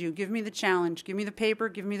encourage you, give me the challenge, give me the paper,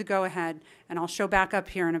 give me the go-ahead, and I'll show back up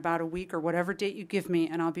here in about a week or whatever date you give me,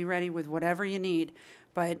 and I'll be ready with whatever you need.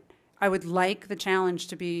 But I would like the challenge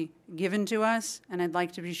to be given to us, and I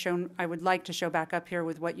would like to show back up here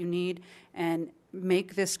with what you need and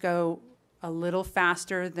make this go a little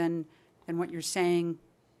faster than what you're saying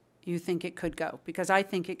you think it could go, because I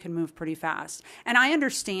think it can move pretty fast. And I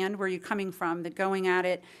understand where you're coming from, that going at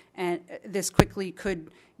it and this quickly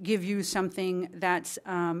could give you something that's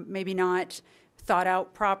maybe not thought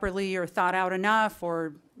out properly or thought out enough,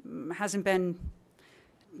 or hasn't been,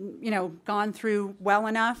 gone through well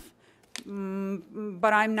enough.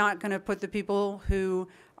 But I'm not going to put the people who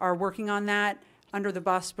are working on that under the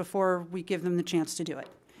bus before we give them the chance to do it.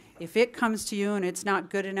 If it comes to you and it's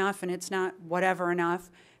not good enough and it's not whatever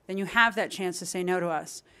enough, then you have that chance to say no to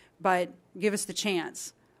us. But give us the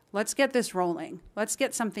chance. Let's get this rolling. Let's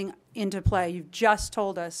get something into play. You've just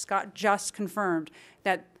told us, Scott just confirmed,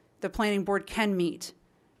 that the planning board can meet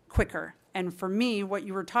quicker. And for me, what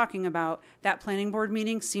you were talking about, that planning board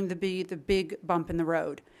meeting seemed to be the big bump in the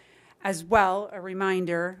road. As well, a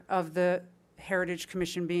reminder of the Heritage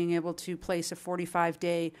Commission being able to place a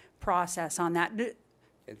 45-day process on that.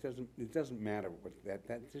 It doesn't matter what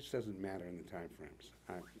that just doesn't matter in the time frames.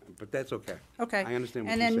 But that's okay. Okay. I understand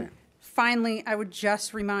what and you're then saying. Finally, I would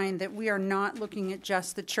just remind that we are not looking at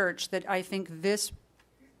just the church, that I think this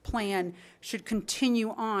plan should continue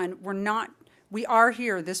on. We are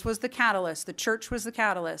here. This was the catalyst. The church was the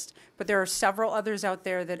catalyst. But there are several others out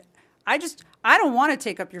there that I don't want to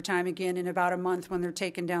take up your time again in about a month when they're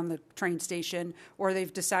taking down the train station, or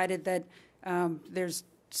they've decided that there's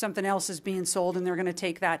something else is being sold and they're going to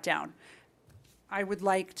take that down. I would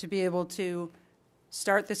like to be able to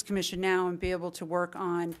start this commission now and be able to work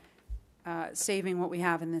on saving what we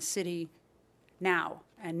have in this city now.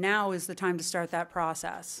 And now is the time to start that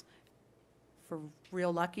process. If we're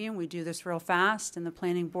real lucky and we do this real fast and the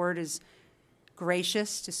planning board is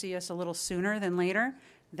gracious to see us a little sooner than later,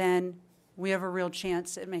 then we have a real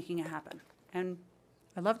chance at making it happen. And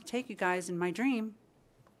I'd love to take you guys in my dream.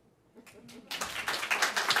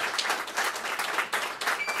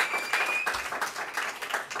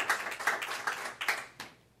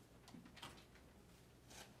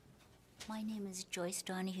 My name is Joyce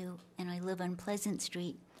Donahue, and I live on Pleasant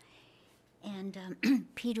Street. And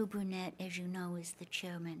Peter Burnett, as you know, is the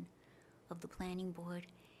chairman of the planning board.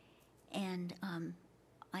 And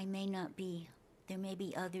there may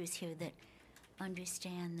be others here that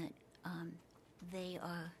understand that they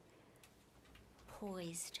are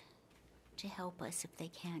poised to help us if they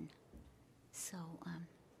can. So,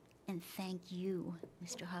 and thank you,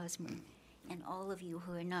 Mr. Hosmer, and all of you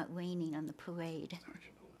who are not raining on the parade.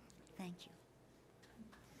 Thank you.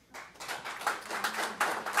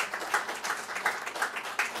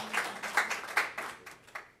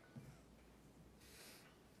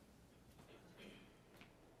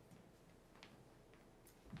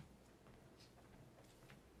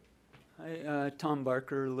 Hi, Tom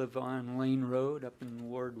Barker, live on Lane Road up in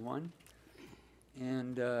Ward 1.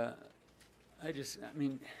 And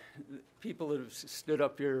people that have stood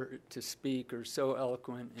up here to speak are so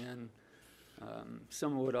eloquent, and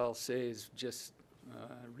some of what I'll say is just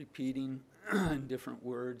repeating in different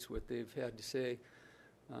words what they've had to say.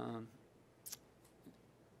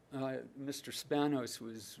 Mr. Spanos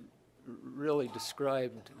was really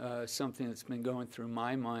described something that's been going through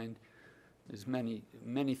my mind. There's many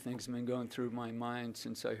things have been going through my mind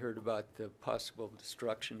since I heard about the possible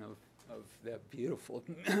destruction of that beautiful,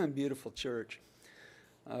 beautiful church.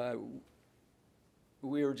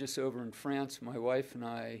 We were just over in France, my wife and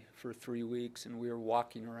I, for 3 weeks, and we were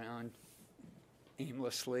walking around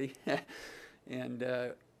aimlessly. And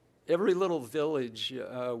every little village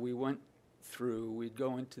we went through, we'd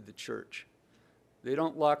go into the church. They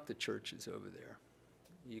don't lock the churches over there.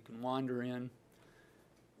 You can wander in.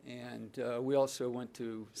 And we also went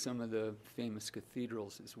to some of the famous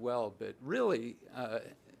cathedrals as well. But really,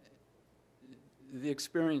 the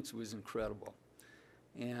experience was incredible.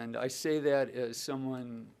 And I say that as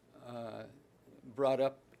someone brought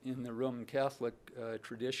up in the Roman Catholic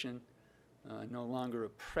tradition, no longer a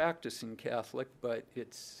practicing Catholic, but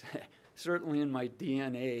it's certainly in my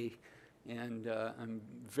DNA, and I'm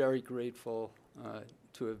very grateful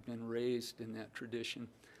to have been raised in that tradition.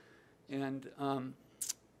 And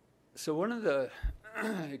so one of the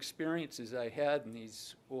experiences I had in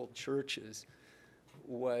these old churches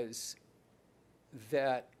was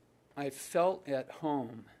that I felt at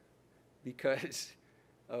home because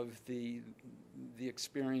of the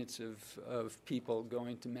experience of people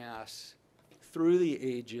going to Mass through the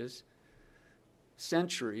ages,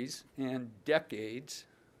 centuries, and decades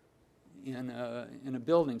in a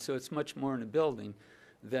building. So it's much more in a building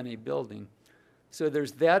than a building. So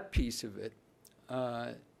there's that piece of it.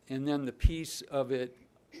 And then the piece of it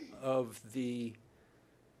of the,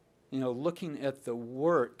 looking at the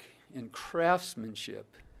work and craftsmanship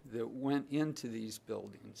that went into these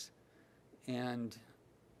buildings and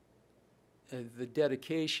the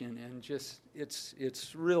dedication, and just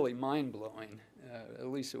it's really mind-blowing. At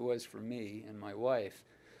least it was for me and my wife.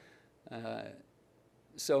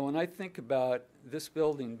 So when I think about this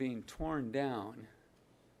building being torn down,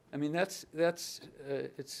 I mean it's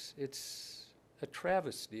a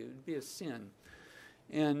travesty. It would be a sin.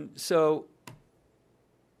 And so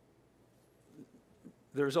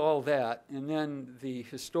there's all that, and then the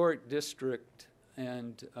historic district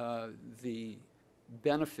and the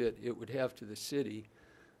benefit it would have to the city.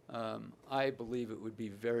 I believe it would be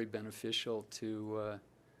very beneficial to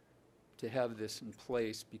have this in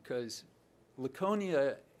place, because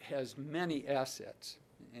Laconia has many assets,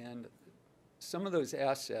 and some of those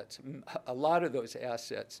assets, a lot of those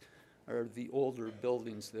assets, are the older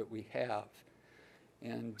buildings that we have,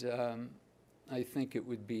 and I think it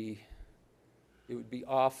would be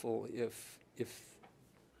awful if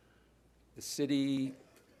the city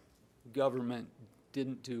government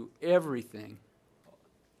didn't do everything,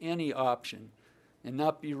 any option, and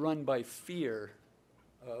not be run by fear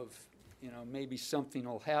of, maybe something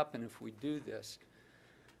will happen if we do this.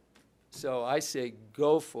 So I say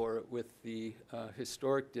go for it with the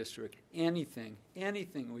historic district. Anything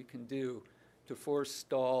we can do to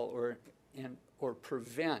forestall or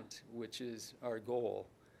prevent, which is our goal,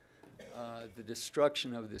 the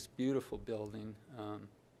destruction of this beautiful building.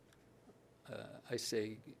 I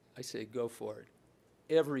say go for it.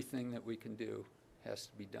 Everything that we can do has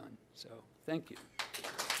to be done. So thank you.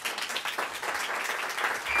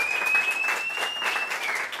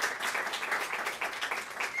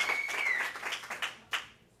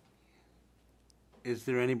 Is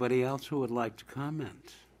there anybody else who would like to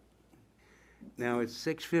comment? Now, it's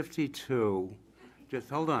 6:52. Just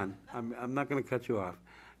hold on. I'm not going to cut you off.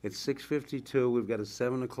 It's 6:52. We've got a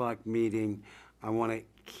 7 o'clock meeting. I want to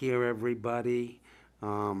hear everybody.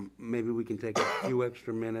 Maybe we can take a few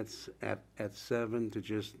extra minutes at 7 to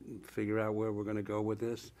just figure out where we're going to go with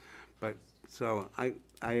this. But so I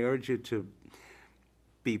urge you to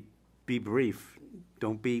be brief.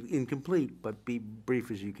 Don't be incomplete, but be brief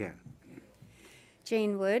as you can.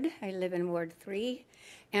 Jane Wood, I live in Ward 3,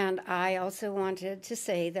 and I also wanted to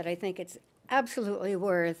say that I think it's absolutely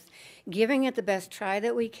worth giving it the best try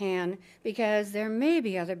that we can, because there may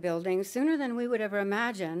be other buildings sooner than we would ever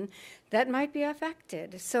imagine that might be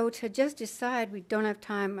affected. So to just decide we don't have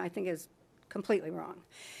time, I think is completely wrong.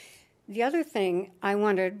 The other thing I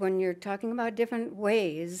wondered, when you're talking about different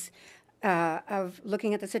ways of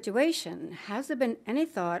looking at the situation, has there been any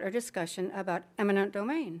thought or discussion about eminent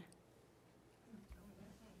domain?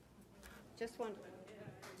 Just one.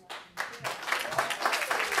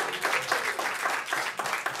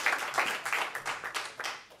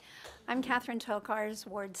 I'm Catherine Tokars,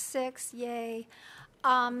 Ward 6, yay.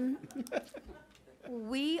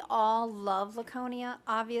 We all love Laconia.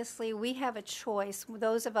 Obviously, we have a choice.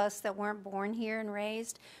 Those of us that weren't born here and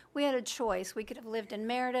raised, we had a choice. We could have lived in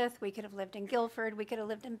Meredith, we could have lived in Guilford, we could have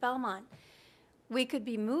lived in Belmont. We could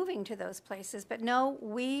be moving to those places, but no,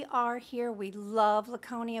 we are here. We love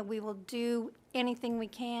Laconia. We will do anything we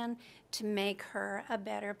can to make her a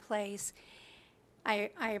better place. I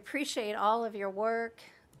appreciate all of your work,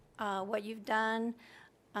 what you've done,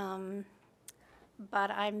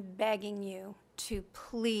 but I'm begging you to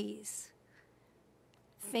please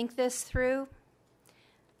think this through.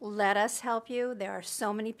 Let us help you. There are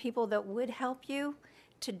so many people that would help you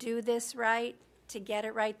to do this right, to get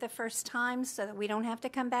it right the first time so that we don't have to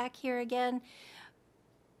come back here again.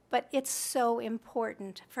 But it's so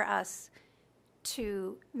important for us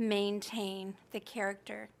to maintain the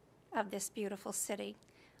character of this beautiful city.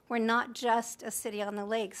 We're not just a city on the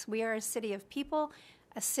lakes. We are a city of people,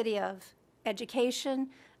 a city of education,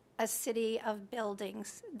 a city of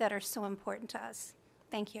buildings that are so important to us.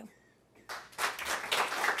 Thank you.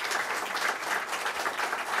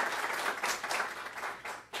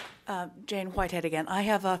 Jane Whitehead again. I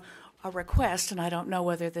have a request, and I don't know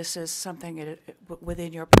whether this is something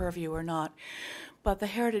within your purview or not, but the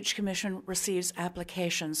Heritage Commission receives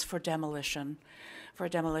applications for demolition, for a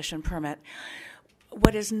demolition permit.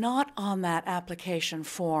 What is not on that application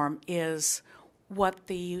form is what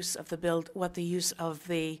the use of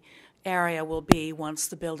the area will be once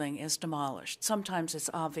the building is demolished. Sometimes it's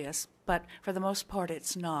obvious, but for the most part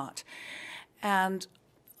it's not. And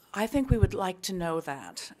I think we would like to know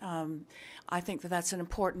that. I think that that's an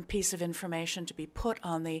important piece of information to be put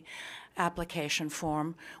on the application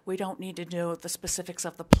form. We don't need to know the specifics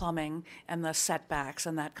of the plumbing and the setbacks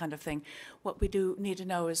and that kind of thing. What we do need to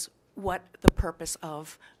know is what the purpose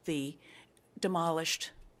of the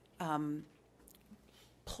demolished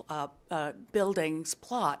building's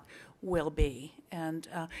plot will be. And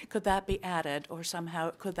could that be added, or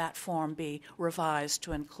somehow could that form be revised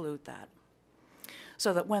to include that?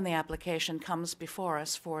 So that when the application comes before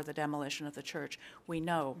us for the demolition of the church, we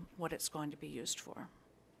know what it's going to be used for.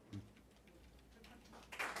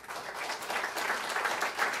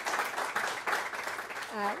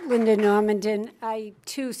 Linda Normandin, I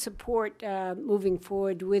too support moving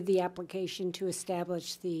forward with the application to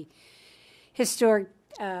establish the Historic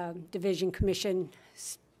Division Commission,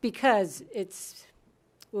 because it's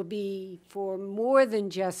will be for more than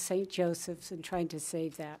just St. Joseph's and trying to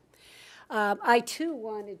save that. I too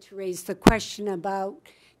wanted to raise the question about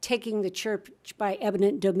taking the church by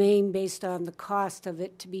eminent domain based on the cost of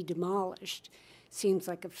it to be demolished. Seems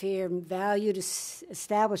like a fair value to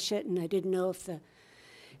establish it, and I didn't know if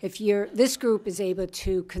this group is able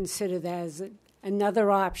to consider that as another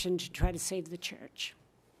option to try to save the church.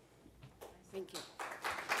 Thank you.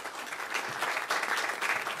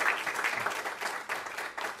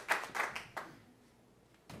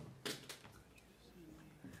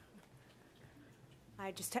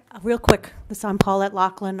 Just real quick, I'm Paulette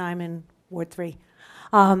Laughlin. I'm in Ward 3.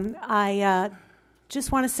 I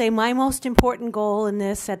just want to say my most important goal in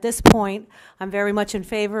this, at this point, I'm very much in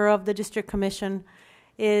favor of the District Commission,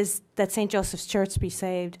 is that St. Joseph's Church be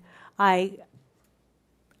saved. I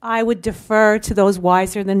would defer to those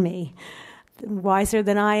wiser than me, wiser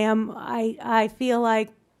than I am. I feel like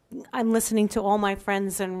I'm listening to all my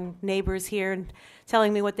friends and neighbors here and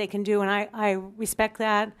telling me what they can do, and I respect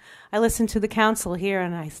that. I listen to the council here,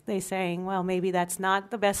 and they saying, well, maybe that's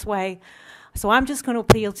not the best way. So I'm just going to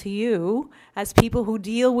appeal to you as people who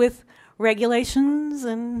deal with regulations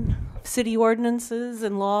and city ordinances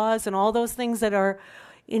and laws and all those things that are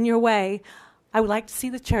in your way. I would like to see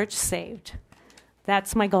the church saved.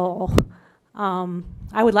 That's my goal.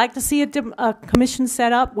 I would like to see a commission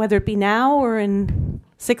set up, whether it be now or in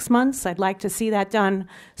 6 months. I'd like to see that done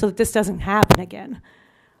so that this doesn't happen again.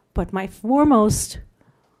 But my foremost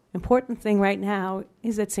important thing right now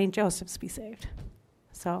is that St. Joseph's be saved.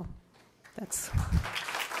 So that's...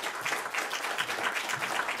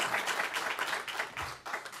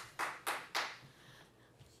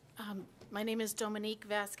 My name is Dominique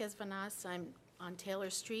Vasquez-Vanas. I'm on Taylor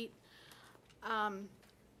Street.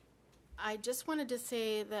 I just wanted to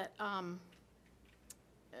say that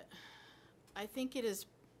I think it is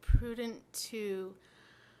prudent to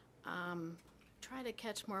try to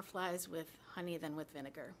catch more flies with honey than with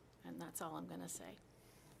vinegar, and that's all I'm going to say.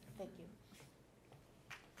 Thank you.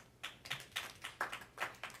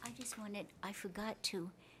 I forgot to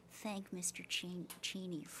thank Mr.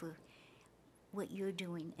 Cheney for what you're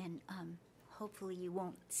doing, and hopefully you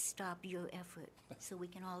won't stop your effort so we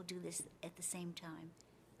can all do this at the same time.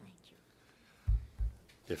 Thank you.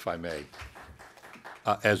 If I may.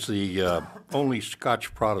 As the only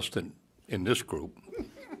Scotch Protestant in this group,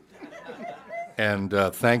 and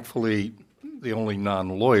thankfully the only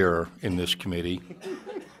non-lawyer in this committee,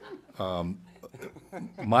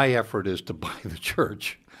 my effort is to buy the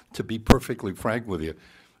church, to be perfectly frank with you.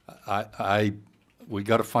 We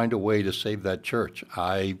got to find a way to save that church.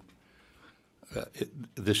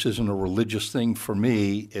 This isn't a religious thing for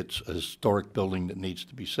me. It's a historic building that needs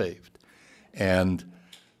to be saved. And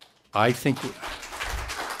I think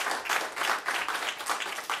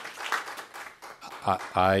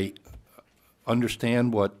I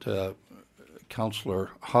understand what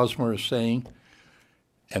Councilor Hosmer is saying,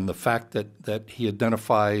 and the fact that he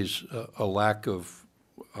identifies a lack of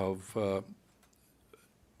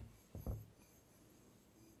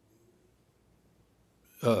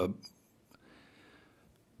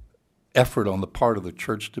effort on the part of the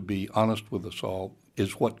church to be honest with us all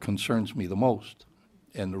is what concerns me the most.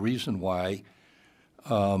 And the reason why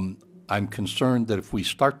I'm concerned that if we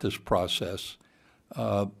start this process,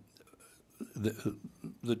 the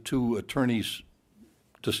two attorneys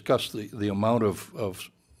discussed the amount of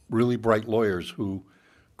really bright lawyers who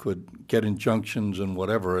could get injunctions and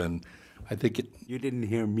whatever, and I think it... You didn't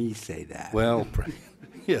hear me say that. Well,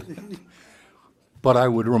 yeah. But I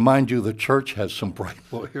would remind you the church has some bright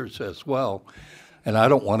lawyers as well. And I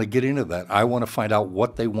don't want to get into that. I want to find out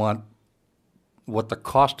what they want, what the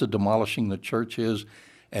cost of demolishing the church is,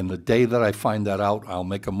 and the day that I find that out, I'll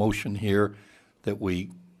make a motion here that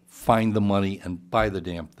we find the money and buy the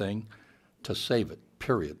damn thing to save it,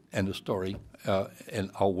 period. End of story.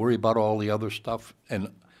 And I'll worry about all the other stuff.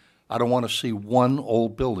 And I don't want to see one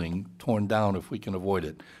old building torn down if we can avoid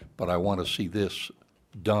it, but I want to see this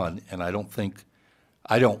done. And I don't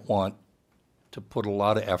want to put a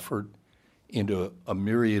lot of effort into a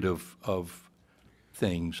myriad of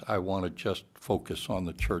things. I want to just focus on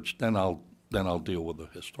the church. Then I'll deal with the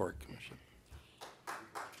Historic Commission.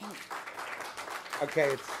 Okay,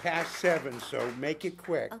 it's past 7, so make it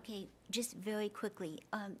quick. Okay, just very quickly.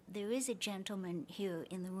 There is a gentleman here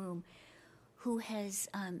in the room who has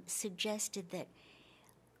suggested that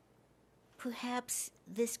perhaps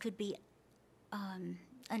this could be, an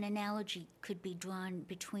analogy could be drawn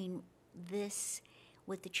between this,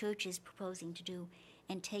 what the church is proposing to do,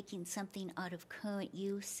 and taking something out of current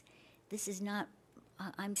use. This is not,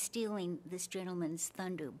 I'm stealing this gentleman's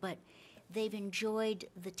thunder, but they've enjoyed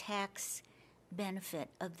the tax benefit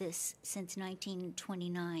of this since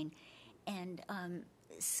 1929, and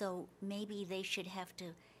so maybe they should have to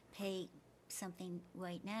pay something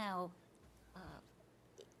right now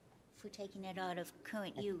for taking it out of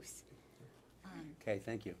current use. Okay,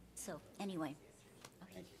 thank you. So, anyway.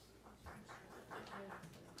 Okay.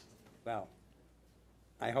 Well,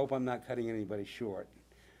 I hope I'm not cutting anybody short,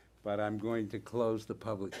 but I'm going to close the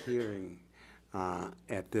public hearing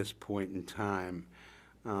at this point in time.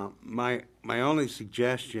 My only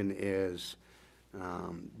suggestion is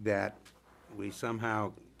that we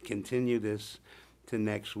somehow continue this to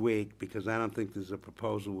next week, because I don't think there's a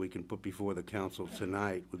proposal we can put before the council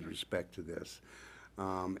tonight with respect to this.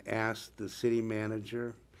 Ask the city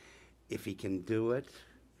manager if he can do it,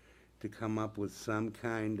 to come up with some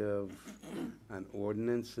kind of an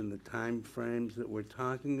ordinance in the time frames that we're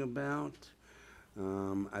talking about.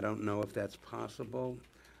 I don't know if that's possible.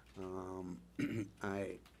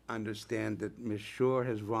 I understand that Ms. Shore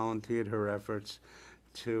has volunteered her efforts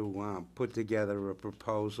to put together a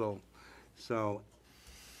proposal. So,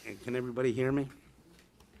 can everybody hear me?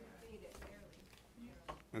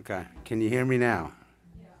 Okay, can you hear me now?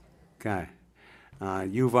 Okay.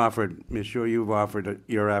 You've offered, Ms. Shore, you've offered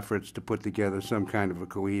your efforts to put together some kind of a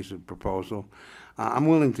cohesive proposal. I'm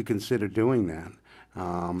willing to consider doing that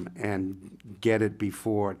and get it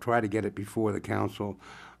before, try to get it before the council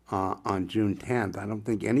on June 10th. I don't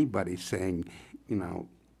think anybody's saying, you know,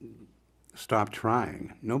 stop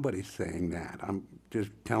trying. Nobody's saying that. I'm just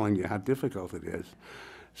telling you how difficult it is.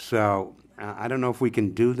 So I don't know if we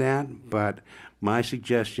can do that, but my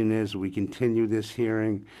suggestion is we continue this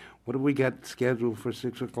hearing. What have we got scheduled for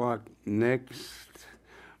 6 o'clock next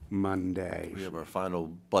Monday? We have our final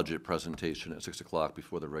budget presentation at 6 o'clock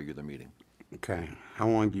before the regular meeting. Okay. How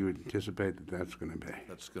long do you anticipate that that's going to be?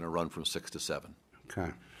 That's going to run from 6 to 7.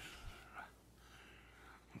 Okay.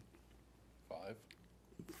 5?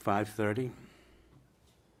 5:30?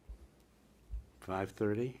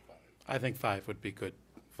 5:30? I think 5 would be good.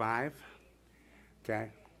 5? Okay.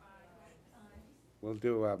 We'll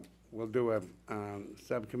do a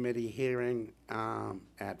subcommittee hearing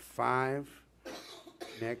at 5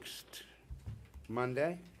 next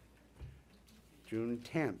Monday, June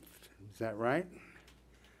 10th. Is that right?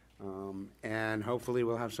 And hopefully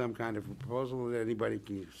we'll have some kind of proposal that anybody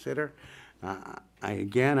can consider.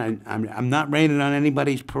 I'm not raining on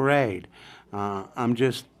anybody's parade. I'm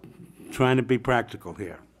just trying to be practical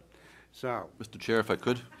here. So, Mr. Chair, if I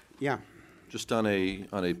could? Yeah. Just on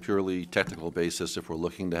a purely technical basis, if we're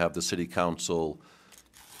looking to have the city council,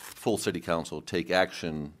 full city council, take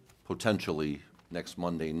action potentially next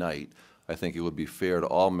Monday night, I think it would be fair to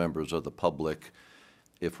all members of the public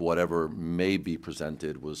if whatever may be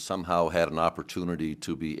presented was somehow had an opportunity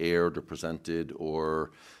to be aired or presented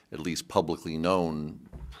or at least publicly known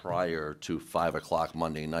prior to 5 o'clock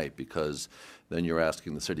Monday night, because then you're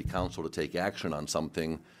asking the city council to take action on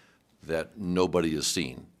something that nobody has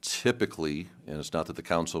seen. Typically, and it's not that the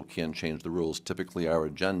council can't change the rules, typically our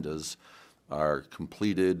agendas are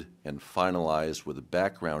completed and finalized with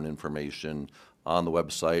background information on the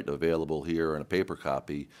website, available here in a paper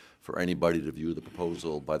copy for anybody to view the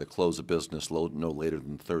proposal by the close of business no later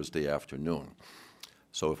than Thursday afternoon.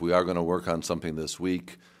 So if we are going to work on something this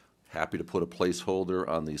week, happy to put a placeholder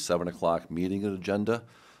on the 7 o'clock meeting agenda,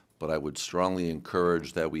 but I would strongly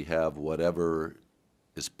encourage that we have whatever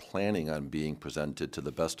is planning on being presented to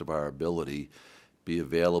the best of our ability be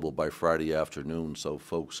available by Friday afternoon so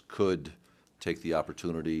folks could take the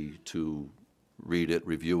opportunity to read it,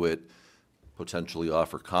 review it, potentially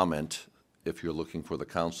offer comment if you're looking for the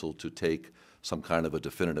council to take some kind of a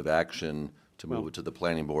definitive action to move it to the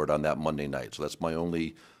planning board on that Monday night. So that's my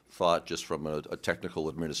only thought, just from a technical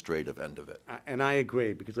administrative end of it. And I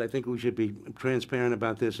agree, because I think we should be transparent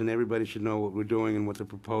about this, and everybody should know what we're doing and what the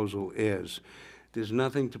proposal is. There's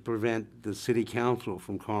nothing to prevent the city council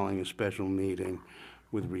from calling a special meeting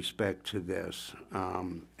with respect to this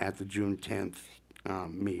at the June 10th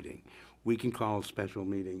meeting. We can call a special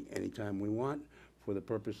meeting anytime we want for the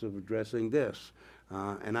purpose of addressing this.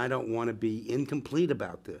 And I don't want to be incomplete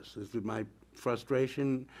about this. This is my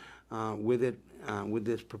frustration with it, with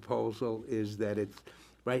this proposal, is that it's,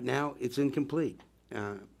 right now, it's incomplete.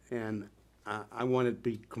 And I want it to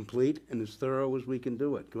be complete and as thorough as we can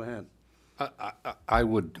do it. Go ahead. I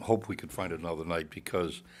would hope we could find another night,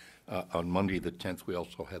 because on Monday the 10th, we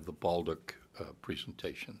also had the Baldock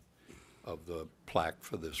presentation of the plaque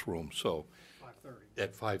for this room. So 5:30.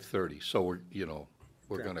 At 5:30. So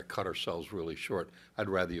we're going to cut ourselves really short. I'd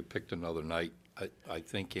rather you picked another night. I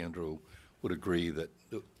think Andrew would agree that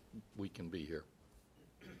we can be here.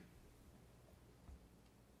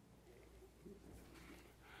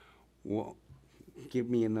 Well, give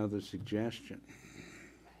me another suggestion.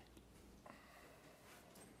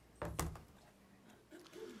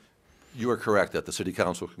 You are correct that the city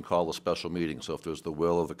council can call a special meeting. So if there's the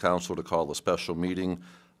will of the council to call a special meeting,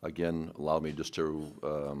 again, allow me just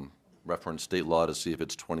to reference state law to see if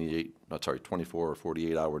it's 24 or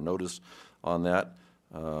 48-hour notice on that.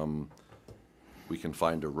 We can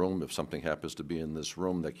find a room. If something happens to be in this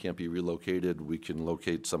room that can't be relocated, we can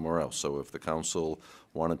locate somewhere else. So if the council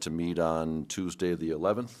wanted to meet on Tuesday the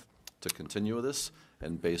 11th to continue this,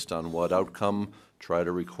 and based on what outcome, try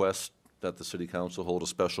to request that the city council hold a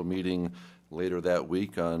special meeting later that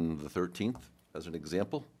week on the 13th, as an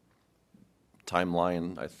example.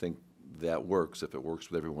 Timeline, I think that works, if it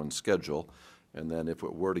works with everyone's schedule. And then if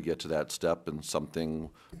it were to get to that step and something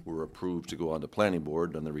were approved to go on to planning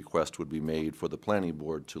board, then the request would be made for the planning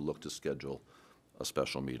board to look to schedule a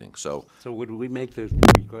special meeting. So would we make the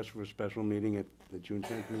request for a special meeting at the June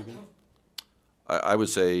 10th meeting? I would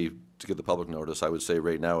say, to give the public notice, I would say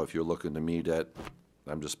right now, if you're looking to meet at,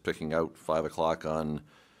 I'm just picking out 5 o'clock on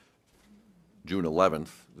June 11th,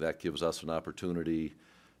 that gives us an opportunity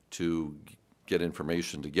to get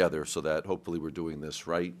information together so that hopefully we're doing this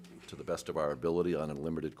right to the best of our ability on a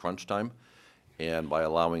limited crunch time. And by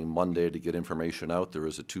allowing Monday to get information out, there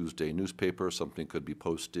is a Tuesday newspaper. Something could be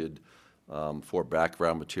posted for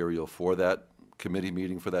background material for that committee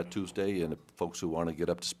meeting for that Tuesday. And if folks who want to get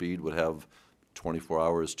up to speed would have 24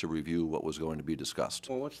 hours to review what was going to be discussed.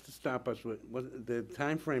 Well, what's to stop us with the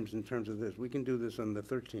timeframes in terms of this? We can do this on the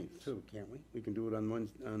 13th too, can't we? We can do it on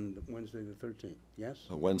Wednesday the 13th, yes?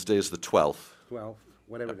 Wednesday is the 12th. 12th,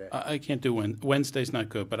 whatever day. I can't do Wednesday's not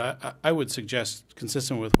good, but I would suggest,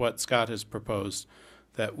 consistent with what Scott has proposed,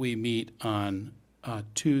 that we meet on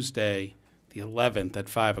Tuesday, the 11th at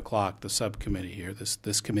 5 o'clock, the subcommittee here,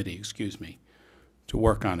 this committee, excuse me, to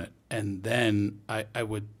work on it. And then I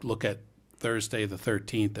would look at Thursday, the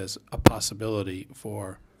 13th, as a possibility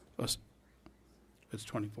for us. It's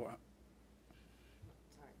 24.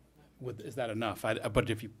 Is that enough? But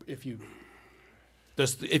if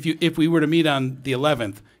we were to meet on the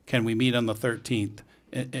 11th, can we meet on the 13th?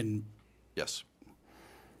 And yes.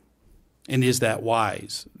 And is that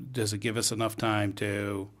wise? Does it give us enough time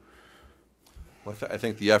to? Well, I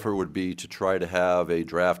think the effort would be to try to have a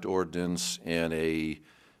draft ordinance and a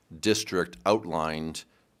district outlined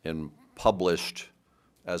and published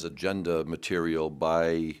as agenda material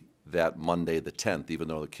by that Monday, the 10th, even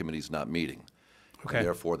though the committee's not meeting. Okay. And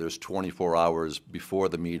therefore, there's 24 hours before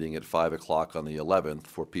the meeting at 5 o'clock on the 11th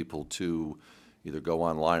for people to either go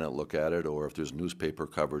online and look at it, or if there's newspaper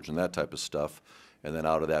coverage and that type of stuff. And then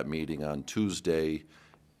out of that meeting on Tuesday,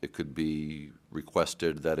 it could be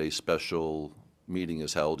requested that a special meeting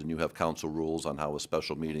is held, and you have council rules on how a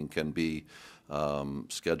special meeting can be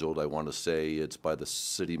scheduled. I want to say it's by the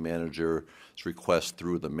city manager's request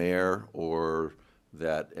through the mayor, or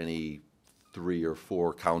that any 3 or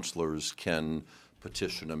 4 councilors can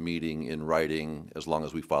petition a meeting in writing, as long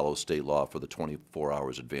as we follow state law for the 24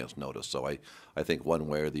 hours advance notice. So I think one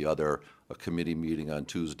way or the other, a committee meeting on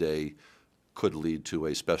Tuesday could lead to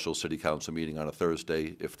a special city council meeting on a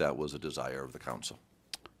Thursday, if that was a desire of the council.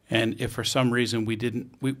 And if for some reason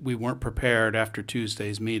we weren't prepared after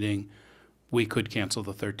Tuesday's meeting, we could cancel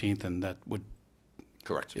the 13th, and that would.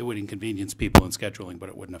 Correct. It would inconvenience people in scheduling, but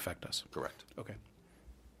it wouldn't affect us. Correct. Okay.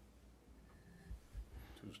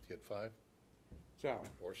 Tuesday at 5? So,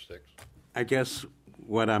 or 6. I guess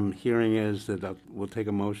what I'm hearing is that we'll take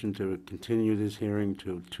a motion to continue this hearing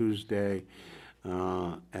to Tuesday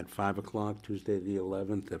at 5 o'clock, Tuesday the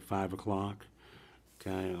 11th at 5 o'clock.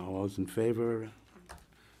 Okay, all those in favor?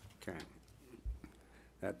 Okay.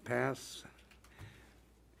 That pass.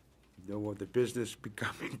 No other business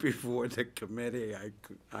becoming before the committee.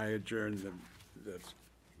 I adjourn the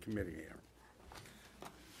committee here.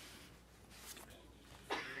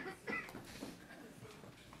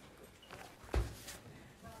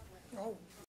 Oh.